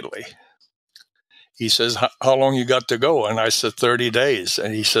immediately." He says, "How long you got to go?" And I said, 30 days.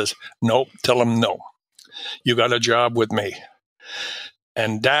 And he says, "Nope, tell him no. You got a job with me."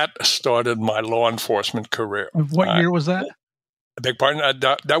 And that started my law enforcement career. What year was that? I beg pardon.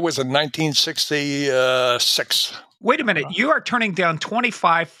 That was in 1966. Wait a minute. You are turning down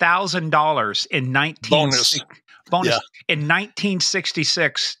 $25,000 in Bonus. bonus Yeah. in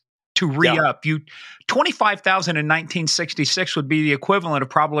 1966 to re-up. You 25,000 in 1966 would be the equivalent of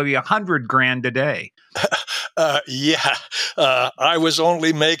probably $100,000 today. Yeah. I was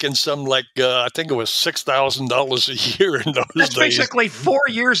only making some I think it was $6,000 a year in those That's days. basically 4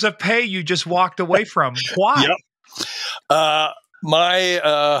 years of pay you just walked away from. Why? Yep.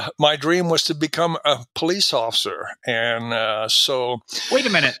 My dream was to become a police officer, and so. Wait a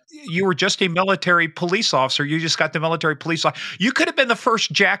minute. You were just a military police officer. You just got the military police. You could have been the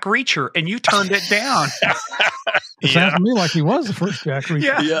first Jack Reacher, and you turned it down. It sounds to me like he was the first Jack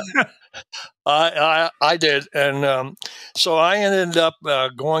Reacher. Yeah. I did, and so I ended up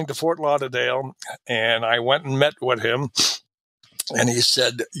going to Fort Lauderdale, and I went and met with him, and he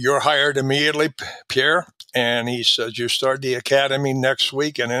said, "You're hired immediately, Pierre." And he said, "You start the academy next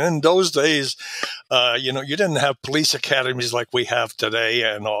week." And in those days, you didn't have police academies like we have today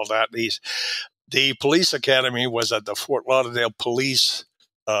and all that. The police academy was at the Fort Lauderdale police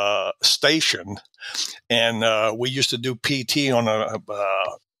station, and we used to do PT on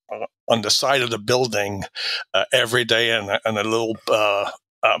the side of the building every day, and a little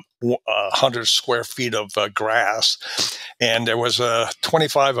 100 square feet of grass. And there was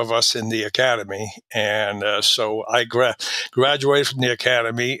 25 of us in the academy. And so I graduated from the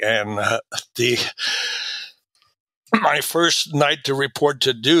academy, and my first night to report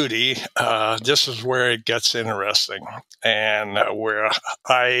to duty, this is where it gets interesting, and where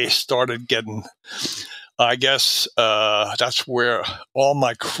I started getting, I guess that's where all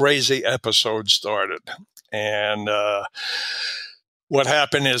my crazy episodes started. And what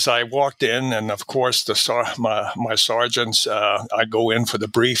happened is I walked in, and of course my sergeants, I go in for the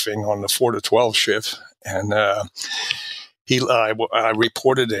briefing on the 4 to 12 shift, and I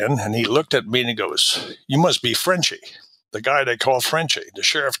reported in, and he looked at me and he goes, "You must be Frenchie, the guy they call Frenchie. The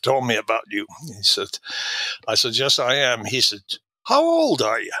sheriff told me about you." He said, I said, "Yes, I am." He said, "How old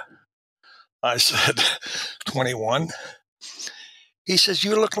are you?" I said, 21. He says,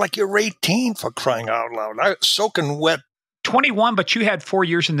 "You look like you're 18, for crying out loud. I was soaking wet." 21, but you had 4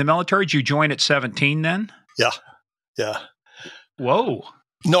 years in the military. Did you join at 17 then? Yeah. Whoa.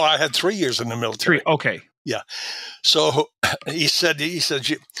 No, I had 3 years in the military. 3. Okay. Yeah. So he said,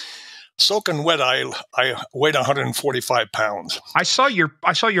 soaking wet, I weighed 145 pounds. I saw your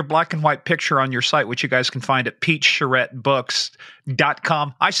black and white picture on your site, which you guys can find at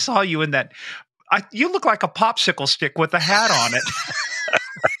peachcharettebooks.com. I saw you in that. You look like a popsicle stick with a hat on it.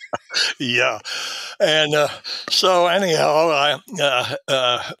 Yeah. And so anyhow,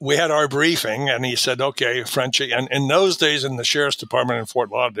 we had our briefing, and he said, "Okay, Frenchie." And in those days in the sheriff's department in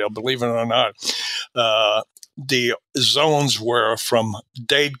Fort Lauderdale, believe it or not, the zones were from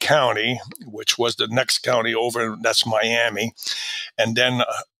Dade County, which was the next county over, that's Miami, and then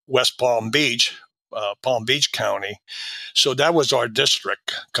West Palm Beach County. So that was our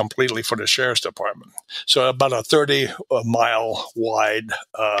district completely for the sheriff's department. So about a 30-mile wide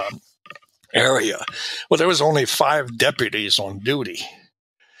area. Well, there was only 5 deputies on duty.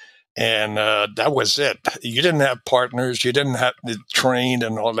 And that was it. You didn't have partners. You didn't have to train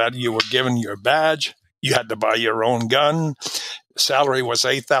and all that. You were given your badge. You had to buy your own gun. Salary was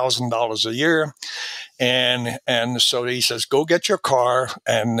 $8,000 a year. And so he says, "Go get your car."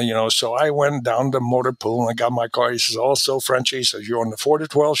 And, so I went down to motor pool and I got my car. He says, "Also, Frenchie," he says, "you're on the 4 to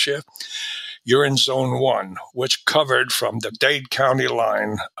 12 shift. You're in zone 1, which covered from the Dade County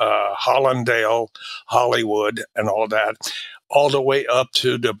line, Hollandale, Hollywood, and all that, all the way up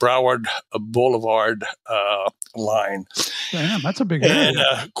to the Broward Boulevard line." Damn, that's a big area. And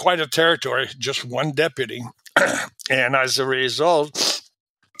quite a territory, just one deputy. And as a result,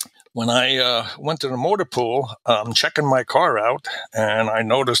 when I went to the motor pool, checking my car out, and I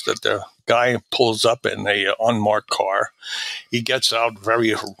noticed that the guy pulls up in a unmarked car. He gets out,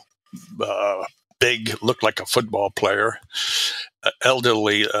 very big, looked like a football player,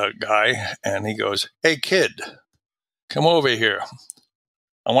 elderly guy, and he goes, "Hey, kid, come over here.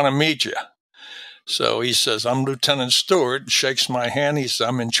 I want to meet you." So he says, "I'm Lieutenant Stewart," shakes my hand. He says,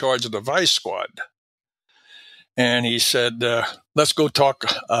 "I'm in charge of the Vice Squad." And he said, "Let's go talk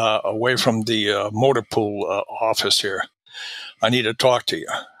away from the motor pool office here. I need to talk to you."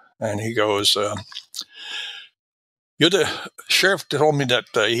 And he goes, "You're the sheriff told me that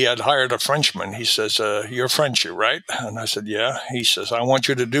he had hired a Frenchman." He says, "You're Frenchy, right?" And I said, "Yeah." He says, "I want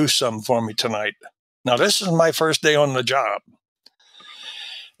you to do something for me tonight." Now, this is my first day on the job.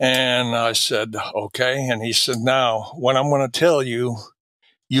 And I said, "Okay." And he said, "Now, what I'm going to tell you,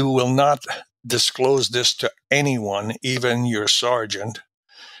 you will not disclose this to anyone, even your sergeant,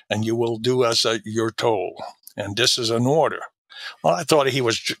 and you will do as you're told. And this is an order. Well, I thought he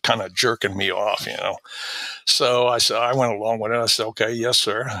was kind of jerking me off, So I went along with it. I said, okay, yes,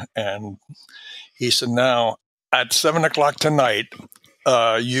 sir. And he said, now at 7:00 tonight,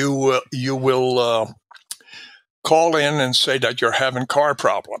 you will call in and say that you're having car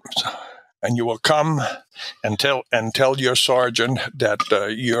problems, and you will come and tell your sergeant that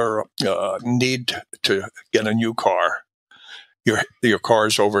you need to get a new car. Your car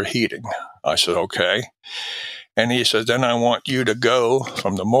is overheating. I said, okay. And he said, then I want you to go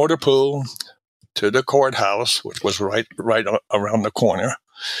from the motor pool to the courthouse, which was right around the corner.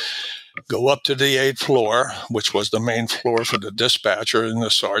 Go up to the 8th floor, which was the main floor for the dispatcher and the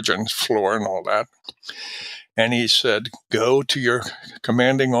sergeant's floor and all that. And he said, go to your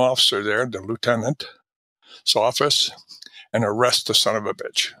commanding officer there, the lieutenant's office, and arrest the son of a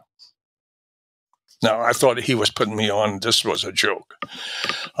bitch. Now, I thought he was putting me on. This was a joke.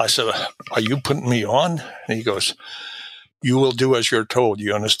 I said, are you putting me on? And he goes, you will do as you're told.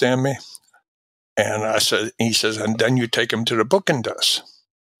 You understand me? And he says, and then you take him to the booking desk.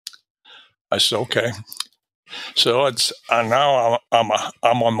 I said, okay. So now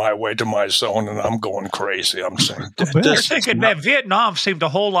I'm on my way to my zone, and I'm going crazy. I'm saying, you're thinking, man, Vietnam seemed a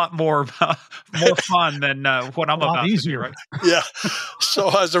whole lot more fun than what I'm about to do, right? Yeah. So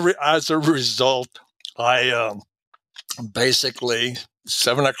as a result, I basically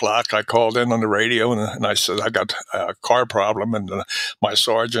 7:00 I called in on the radio and I said I got a car problem, and my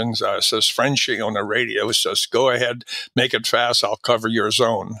sergeant says, Frenchie on the radio says, go ahead, make it fast, I'll cover your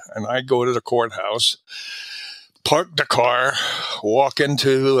zone. And I go to the courthouse, park the car, walk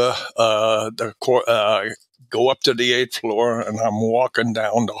into the court, go up to the 8th floor, and I'm walking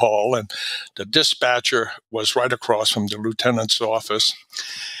down the hall, and the dispatcher was right across from the lieutenant's office.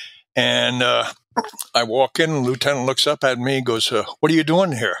 And I walk in, and the lieutenant looks up at me and goes, what are you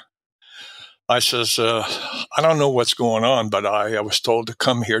doing here? I says, I don't know what's going on, but I was told to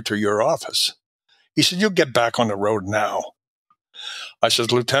come here to your office. He said, you get back on the road now. I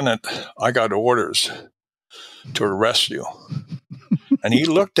says, Lieutenant, I got orders to arrest you. And he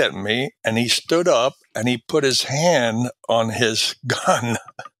looked at me, and he stood up, and he put his hand on his gun.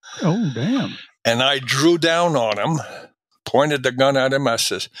 Oh, damn. And I drew down on him, pointed the gun at him. I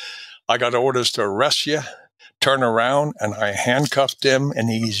says, I got orders to arrest you. Turn around, and I handcuffed him, and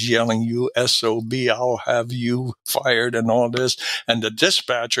he's yelling, you SOB, I'll have you fired and all this. And the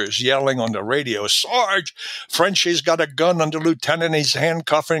dispatcher is yelling on the radio, Sarge, Frenchie's got a gun on the lieutenant. He's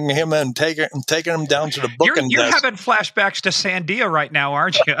handcuffing him and taking him down to the booking You're desk. having flashbacks to Sandia right now,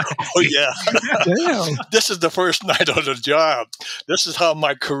 aren't you? Oh, yeah. Damn. This is the first night on the job. This is how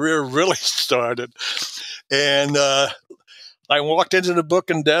my career really started. And I walked into the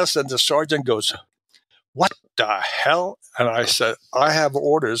booking desk, and the sergeant goes, what the hell? And I said, I have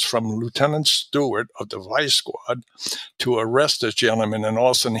orders from Lieutenant Stewart of the Vice Squad to arrest this gentleman. And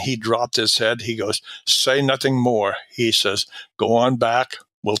all of a sudden he dropped his head. He goes, say nothing more. He says, go on back.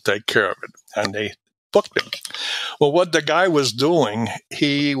 We'll take care of it. And they booked him. Well, what the guy was doing,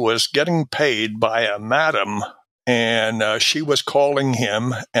 he was getting paid by a madam, and she was calling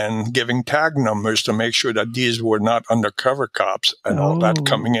him and giving tag numbers to make sure that these were not undercover cops and all that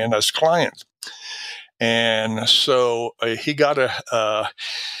coming in as clients. And so he got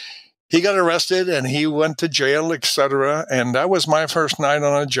arrested, and he went to jail, etc. And that was my first night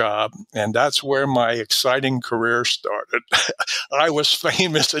on a job, and that's where my exciting career started. I was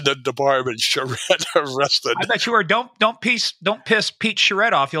famous in the department. Charette arrested. I bet you were. Don't piss Pete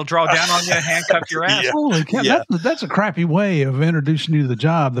Charette off. He'll draw down on you and handcuff your ass. Yeah. Holy cow! Yeah. That's a crappy way of introducing you to the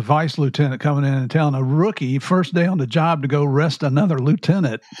job. The vice lieutenant coming in and telling a rookie first day on the job to go arrest another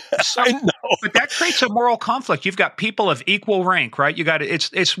lieutenant. I know. But that creates a moral conflict. You've got people of equal rank, right? You got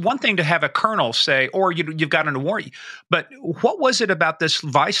it's one thing to have a colonel say, or you've got an award. But what was it about this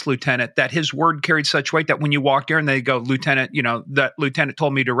vice lieutenant that his word carried such weight that when you walked there and they go, Lieutenant, that lieutenant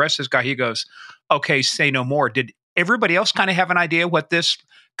told me to arrest this guy. He goes, okay, say no more. Did everybody else kind of have an idea what this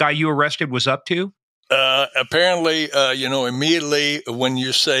guy you arrested was up to? Apparently, immediately when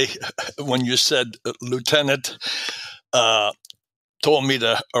you said Lieutenant told me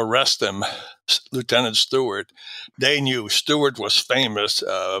to arrest him, Lieutenant Stewart, they knew Stewart was famous,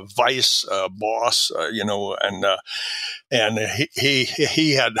 vice boss, and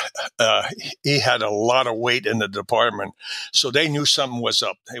he had a lot of weight in the department, so they knew something was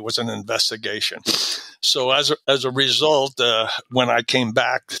up. It was an investigation. So as a result, when I came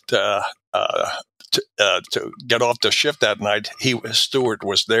back to to get off the shift that night, Stewart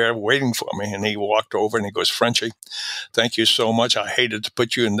was there waiting for me, and he walked over and he goes, "Frenchie, thank you so much. I hated to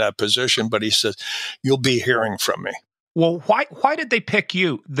put you in that position, but he says, you'll be hearing from me." Well, why did they pick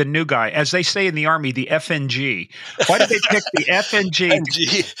you, the new guy, as they say in the Army, the FNG? Why did they pick the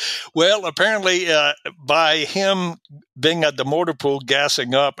FNG? Well, apparently by him being at the motor pool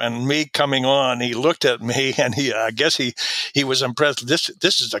gassing up and me coming on, he looked at me and I guess he was impressed.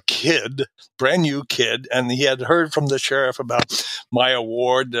 This is a kid, brand new kid, and he had heard from the sheriff about my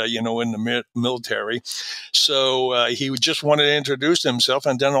award, in the military. So he just wanted to introduce himself,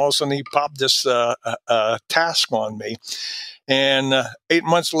 and then all of a sudden he popped this task on me. And 8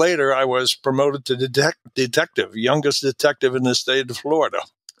 months later, I was promoted to detective, youngest detective in the state of Florida.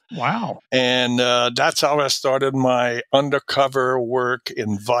 Wow. And that's how I started my undercover work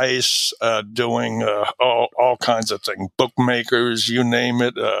in Vice, doing all kinds of things, bookmakers, you name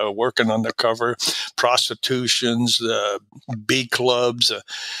it, working undercover, prostitutions, B clubs.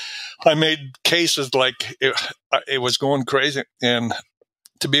 I made cases like it was going crazy. And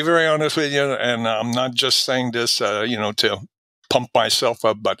to be very honest with you, and I'm not just saying this, to pump myself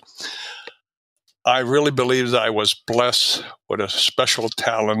up, but I really believe that I was blessed with a special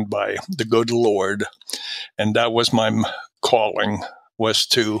talent by the good Lord, and that was my calling, was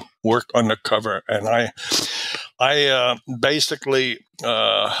to work undercover. And I basically,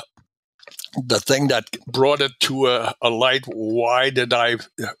 the thing that brought it to a light, why did I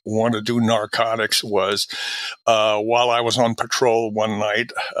want to do narcotics, was while I was on patrol one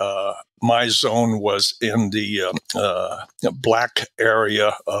night, my zone was in the black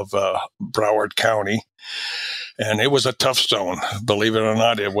area of Broward County. And it was a tough zone, believe it or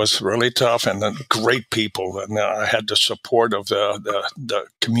not. It was really tough, and great people. And I had the support of the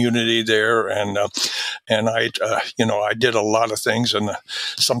community there, and I I did a lot of things. And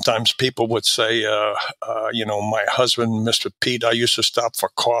sometimes people would say, my husband, Mr. Pete, I used to stop for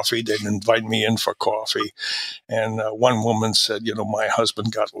coffee. They'd invite me in for coffee. And one woman said, my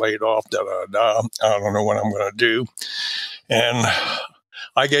husband got laid off. I don't know what I'm going to do. And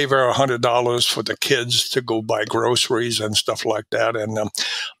I gave her $100 for the kids to go buy groceries and stuff like that. And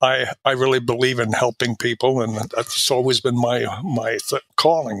I really believe in helping people, and that's always been my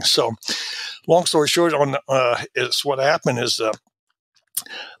calling. So, long story short, is what happened is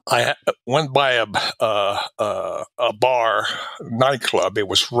I went by a bar, nightclub. It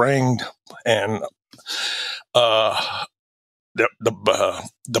was ringed, and the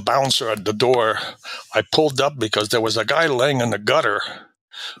bouncer at the door, I pulled up because there was a guy laying in the gutter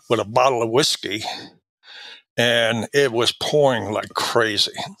with a bottle of whiskey, and it was pouring like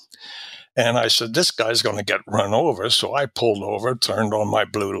crazy. And I said, this guy's going to get run over. So I pulled over, turned on my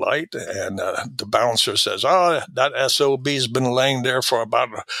blue light, and the bouncer says, that SOB's been laying there for about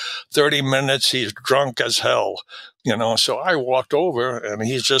 30 minutes. He's drunk as hell. So I walked over, and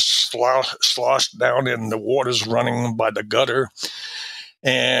he's just sloshed down in the water's running by the gutter.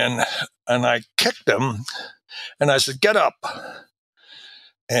 And I kicked him, and I said, get up.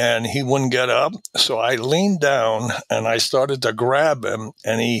 And he wouldn't get up. So I leaned down and I started to grab him.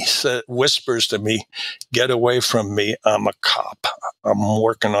 And he whispers to me, get away from me. I'm a cop. I'm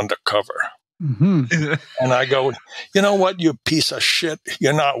working undercover. Mm-hmm. And I go, you know what, you piece of shit.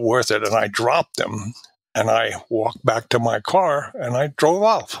 You're not worth it. And I dropped him. And I walked back to my car and I drove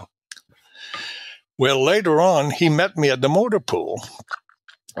off. Well, later on, he met me at the motor pool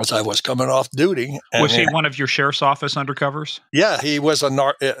as I was coming off duty. And was he one of your sheriff's office undercovers? Yeah, he was in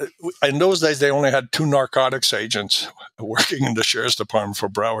those days, they only had 2 narcotics agents working in the sheriff's department for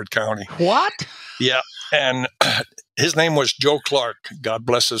Broward County. What? Yeah, and his name was Joe Clark. God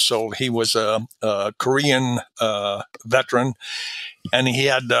bless his soul. He was a Korean veteran, and he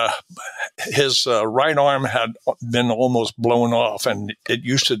had his right arm had been almost blown off, and it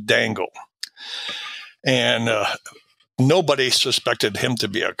used to dangle. And nobody suspected him to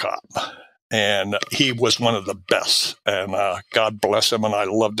be a cop, and he was one of the best, and God bless him, and I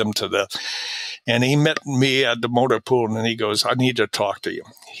loved him to death. And he met me at the motor pool, and he goes, I need to talk to you.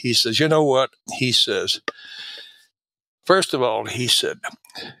 He says, you know what? He says, first of all, he said,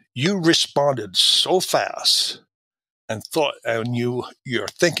 you responded so fast and your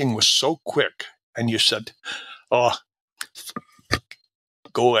thinking was so quick, and you said,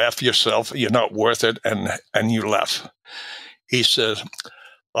 go F yourself, you're not worth it, and you left. He says,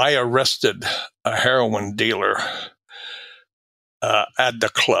 I arrested a heroin dealer at the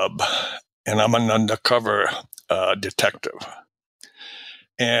club, and I'm an undercover detective.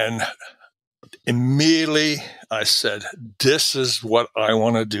 And immediately I said, this is what I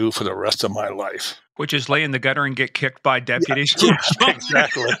want to do for the rest of my life. Which is lay in the gutter and get kicked by deputies. Yeah,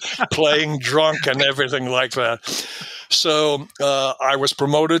 exactly. Playing drunk and everything like that. So I was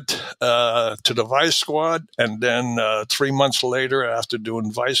promoted to the vice squad. And then 3 months later, after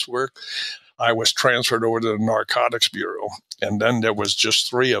doing vice work, I was transferred over to the Narcotics Bureau. And then there was just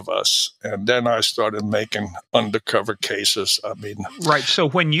 3 of us. And then I started making undercover cases. I mean, right. So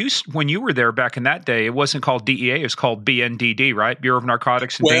when you were there back in that day, it wasn't called DEA; it was called BNDD, right? Bureau of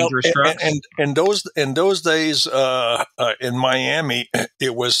Narcotics and Dangerous Drugs. And in those days in Miami,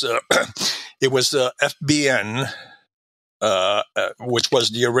 it was FBN. Which was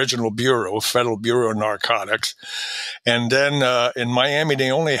the original bureau, Federal Bureau of Narcotics. And then in Miami,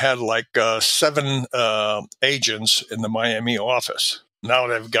 they only had like 7 agents in the Miami office. Now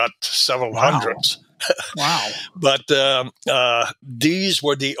they've got several hundreds. Wow. But these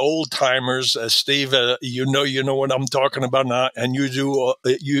were the old timers. Steve, you know what I'm talking about now, and you do.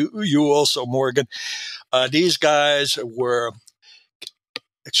 You also, Morgan. These guys were,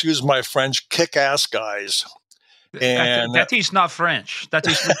 excuse my French, kick-ass guys. And that is not French. That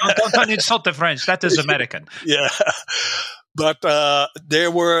is don't insult the French. That is American. Yeah, but there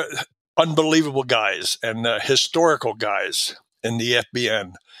were unbelievable guys and historical guys in the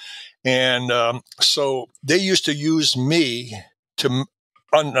FBN, and so they used to use me to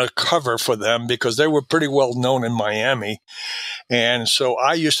undercover for them because they were pretty well known in Miami, and so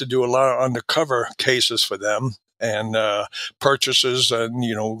I used to do a lot of undercover cases for them. And purchases and,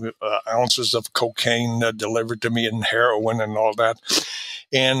 ounces of cocaine delivered to me and heroin and all that.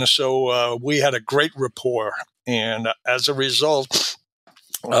 And so we had a great rapport. And as a result,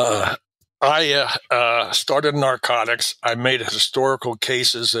 I started narcotics. I made historical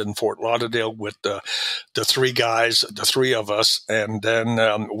cases in Fort Lauderdale with the 3 guys, the 3 of us. And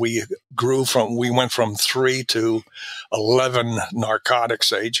then we went from 3 to 11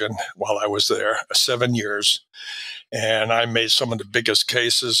 narcotics agent while I was there, 7 years. And I made some of the biggest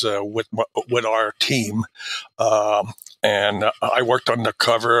cases with our team. And I worked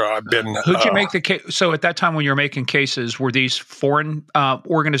undercover. Who'd you make the case? So at that time when you were making cases, were these foreign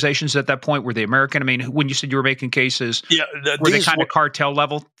organizations at that point? Were they American? I mean, when you said you were making cases, were they kind of cartel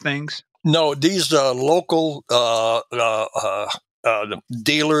level things? No, these local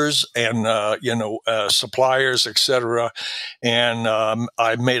dealers and suppliers, etc. And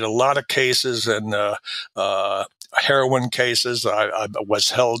I made a lot of cases and heroin cases. I was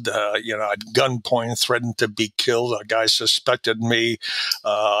held, at gunpoint, threatened to be killed. A guy suspected me.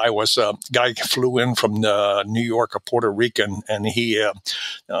 A guy flew in from New York, a Puerto Rican, and he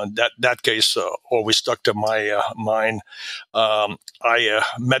that case always stuck to my mind. I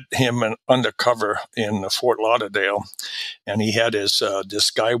met him undercover in Fort Lauderdale, and he had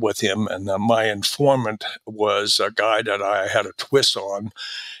this guy with him, and my informant was a guy that I had a twist on.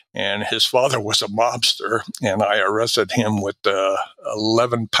 And his father was a mobster, and I arrested him with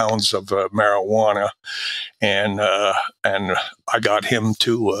 11 pounds of marijuana, and I got him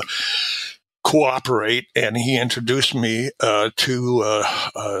to cooperate, and he introduced me to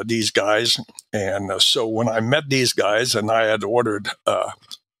these guys. And so when I met these guys, and I had ordered a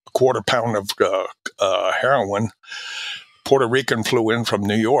quarter pound of heroin, Puerto Rican flew in from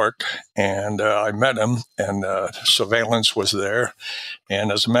New York, and I met him, and surveillance was there.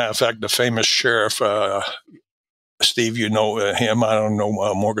 And as a matter of fact, the famous sheriff, Steve, you know him. I don't know,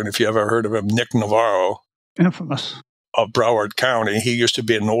 Morgan, if you ever heard of him, Nick Navarro. Infamous. Of Broward County. He used to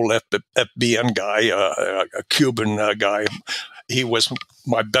be an old FBN guy, a Cuban guy. He was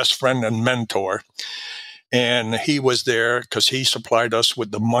my best friend and mentor. And he was there because he supplied us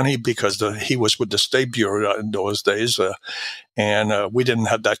with the money because he was with the State Bureau in those days. And we didn't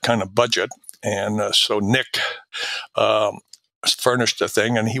have that kind of budget. And so Nick furnished the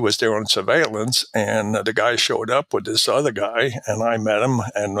thing, and he was there on surveillance. And the guy showed up with this other guy, and I met him.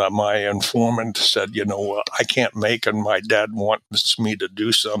 And my informant said, I can't make, and my dad wants me to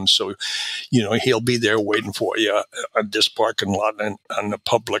do some. So, he'll be there waiting for you at this parking lot and on the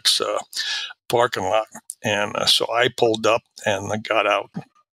Publix parking lot. And so I pulled up and I got out,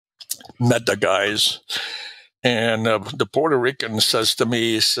 met the guys, and the Puerto Rican says to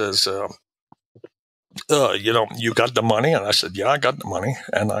me, he says, you got the money? And I said, yeah, I got the money.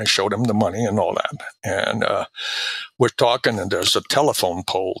 And I showed him the money and all that. And we're talking, and there's a telephone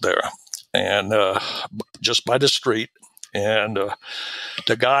pole there, and just by the street. And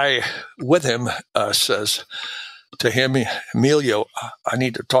the guy with him says to him, Emilio, I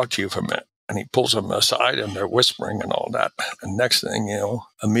need to talk to you for a minute. And he pulls him aside, and they're whispering and all that. And next thing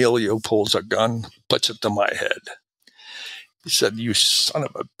Emilio pulls a gun, puts it to my head. He said, "You son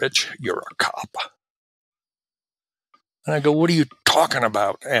of a bitch, you're a cop." And I go, "What are you talking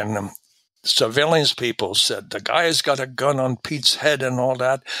about?" And surveillance people said, "The guy's got a gun on Pete's head and all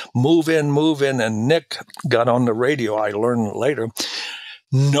that. Move in, move in." And Nick got on the radio, I learned later,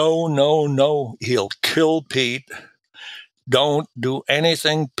 "No, no, no, he'll kill Pete. Don't do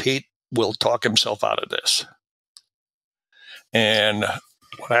anything. Pete will talk himself out of this." And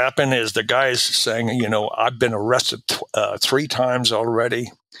what happened is the guy's saying, "I've been arrested 3 times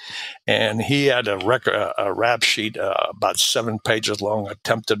already." And he had a rap sheet about 7 pages long,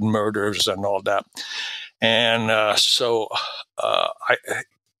 attempted murders and all that. And so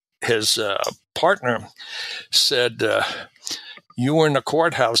his partner said, "You were in the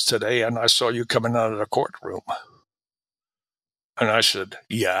courthouse today, and I saw you coming out of the courtroom." And I said,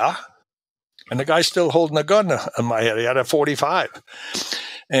 "Yeah." And the guy's still holding a gun in my head. He had a .45.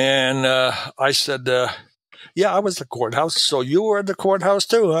 And I said, "Yeah, I was at the courthouse. So you were at the courthouse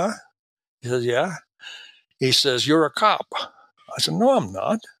too, huh?" He says, "Yeah." He says, "You're a cop." I said, "No, I'm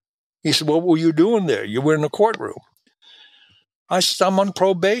not." He said, "What were you doing there? You were in the courtroom." I said, "I'm on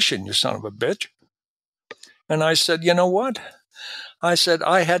probation, you son of a bitch." And I said, "You know what?" I said,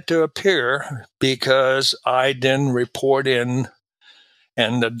 "I had to appear because I didn't report in,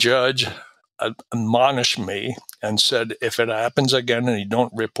 and the judge admonished me and said, if it happens again and you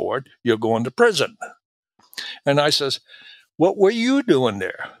don't report, you're going to prison." And I says, "What were you doing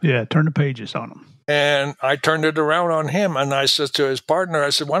there?" Yeah, turn the pages on him. And I turned it around on him, and I said to his partner, I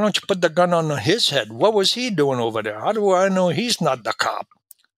said, "Why don't you put the gun on his head? What was he doing over there? How do I know he's not the cop?"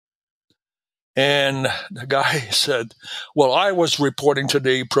 And the guy said, "Well, I was reporting to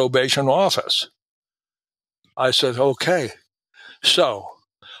the probation office." I said, "Okay, so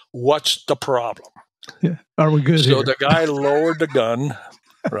what's the problem?" Yeah. Are we good So here? the guy lowered the gun,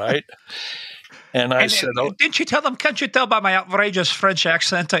 right? And I said, "Oh." Didn't you tell them, can't you tell by my outrageous French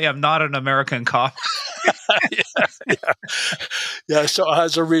accent, I am not an American cop? Yeah. So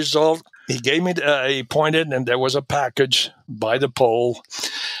as a result, he gave me, he pointed, and there was a package by the pole.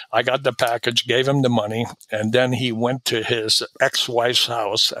 I got the package, gave him the money, and then he went to his ex-wife's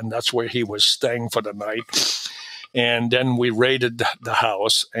house, and that's where he was staying for the night. And then we raided the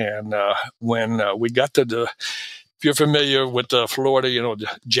house, and when we got to the, if you're familiar with Florida, the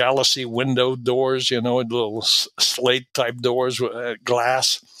jalousie window doors, little slate type doors with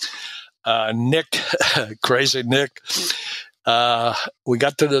glass. Nick, crazy Nick, we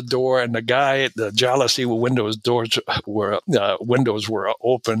got to the door, and the jalousie doors windows were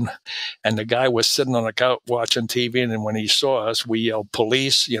open, and the guy was sitting on the couch watching TV. And then when he saw us, we yelled,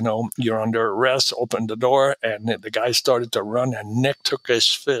 "Police! You're under arrest!" Opened the door, and the guy started to run. And Nick took his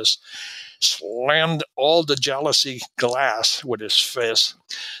fist, slammed all the jalousie glass with his fist,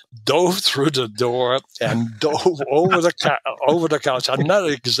 dove through the door, and dove over the couch. I'm not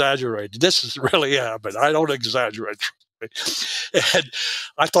exaggerating. This has really happened. I don't exaggerate. And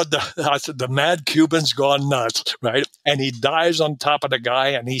I thought the mad Cuban's gone nuts, right? And he dives on top of the guy,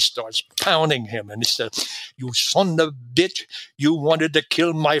 and he starts pounding him. And he said, "You son of a bitch, you wanted to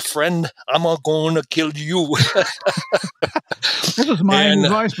kill my friend. I'm going to kill you." This was Miami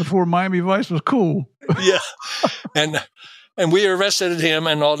Vice before Miami Vice was cool. Yeah. And we arrested him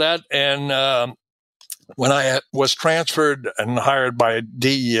and all that. And when I was transferred and hired by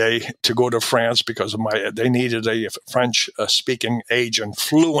DEA to go to France because they needed a French-speaking agent,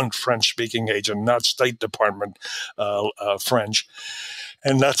 fluent French-speaking agent, not State Department French.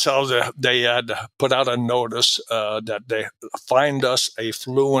 And that's how they had put out a notice that they find us a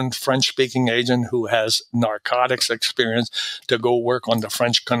fluent French-speaking agent who has narcotics experience to go work on the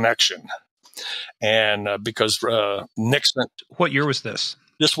French Connection. And because Nixon... What year was this?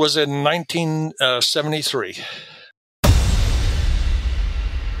 This was in 1973.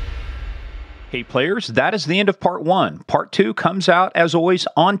 Hey players, that is the end of part 1. Part 2 comes out, as always,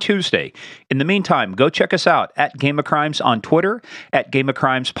 on Tuesday. In the meantime, go check us out at Game of Crimes on Twitter, at Game of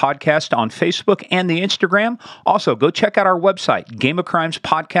Crimes Podcast on Facebook and the Instagram. Also, go check out our website,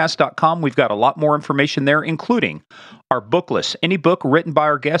 gameofcrimespodcast.com. We've got a lot more information there, including our book list. Any book written by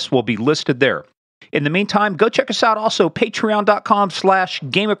our guests will be listed there. In the meantime, go check us out also,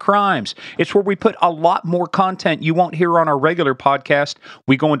 patreon.com/gameofcrimes. It's where we put a lot more content you won't hear on our regular podcast.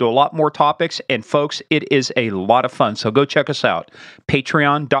 We go into a lot more topics, and folks, it is a lot of fun. So go check us out,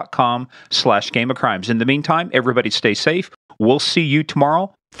 patreon.com/gameofcrimes. In the meantime, everybody stay safe. We'll see you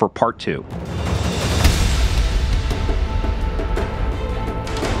tomorrow for part 2.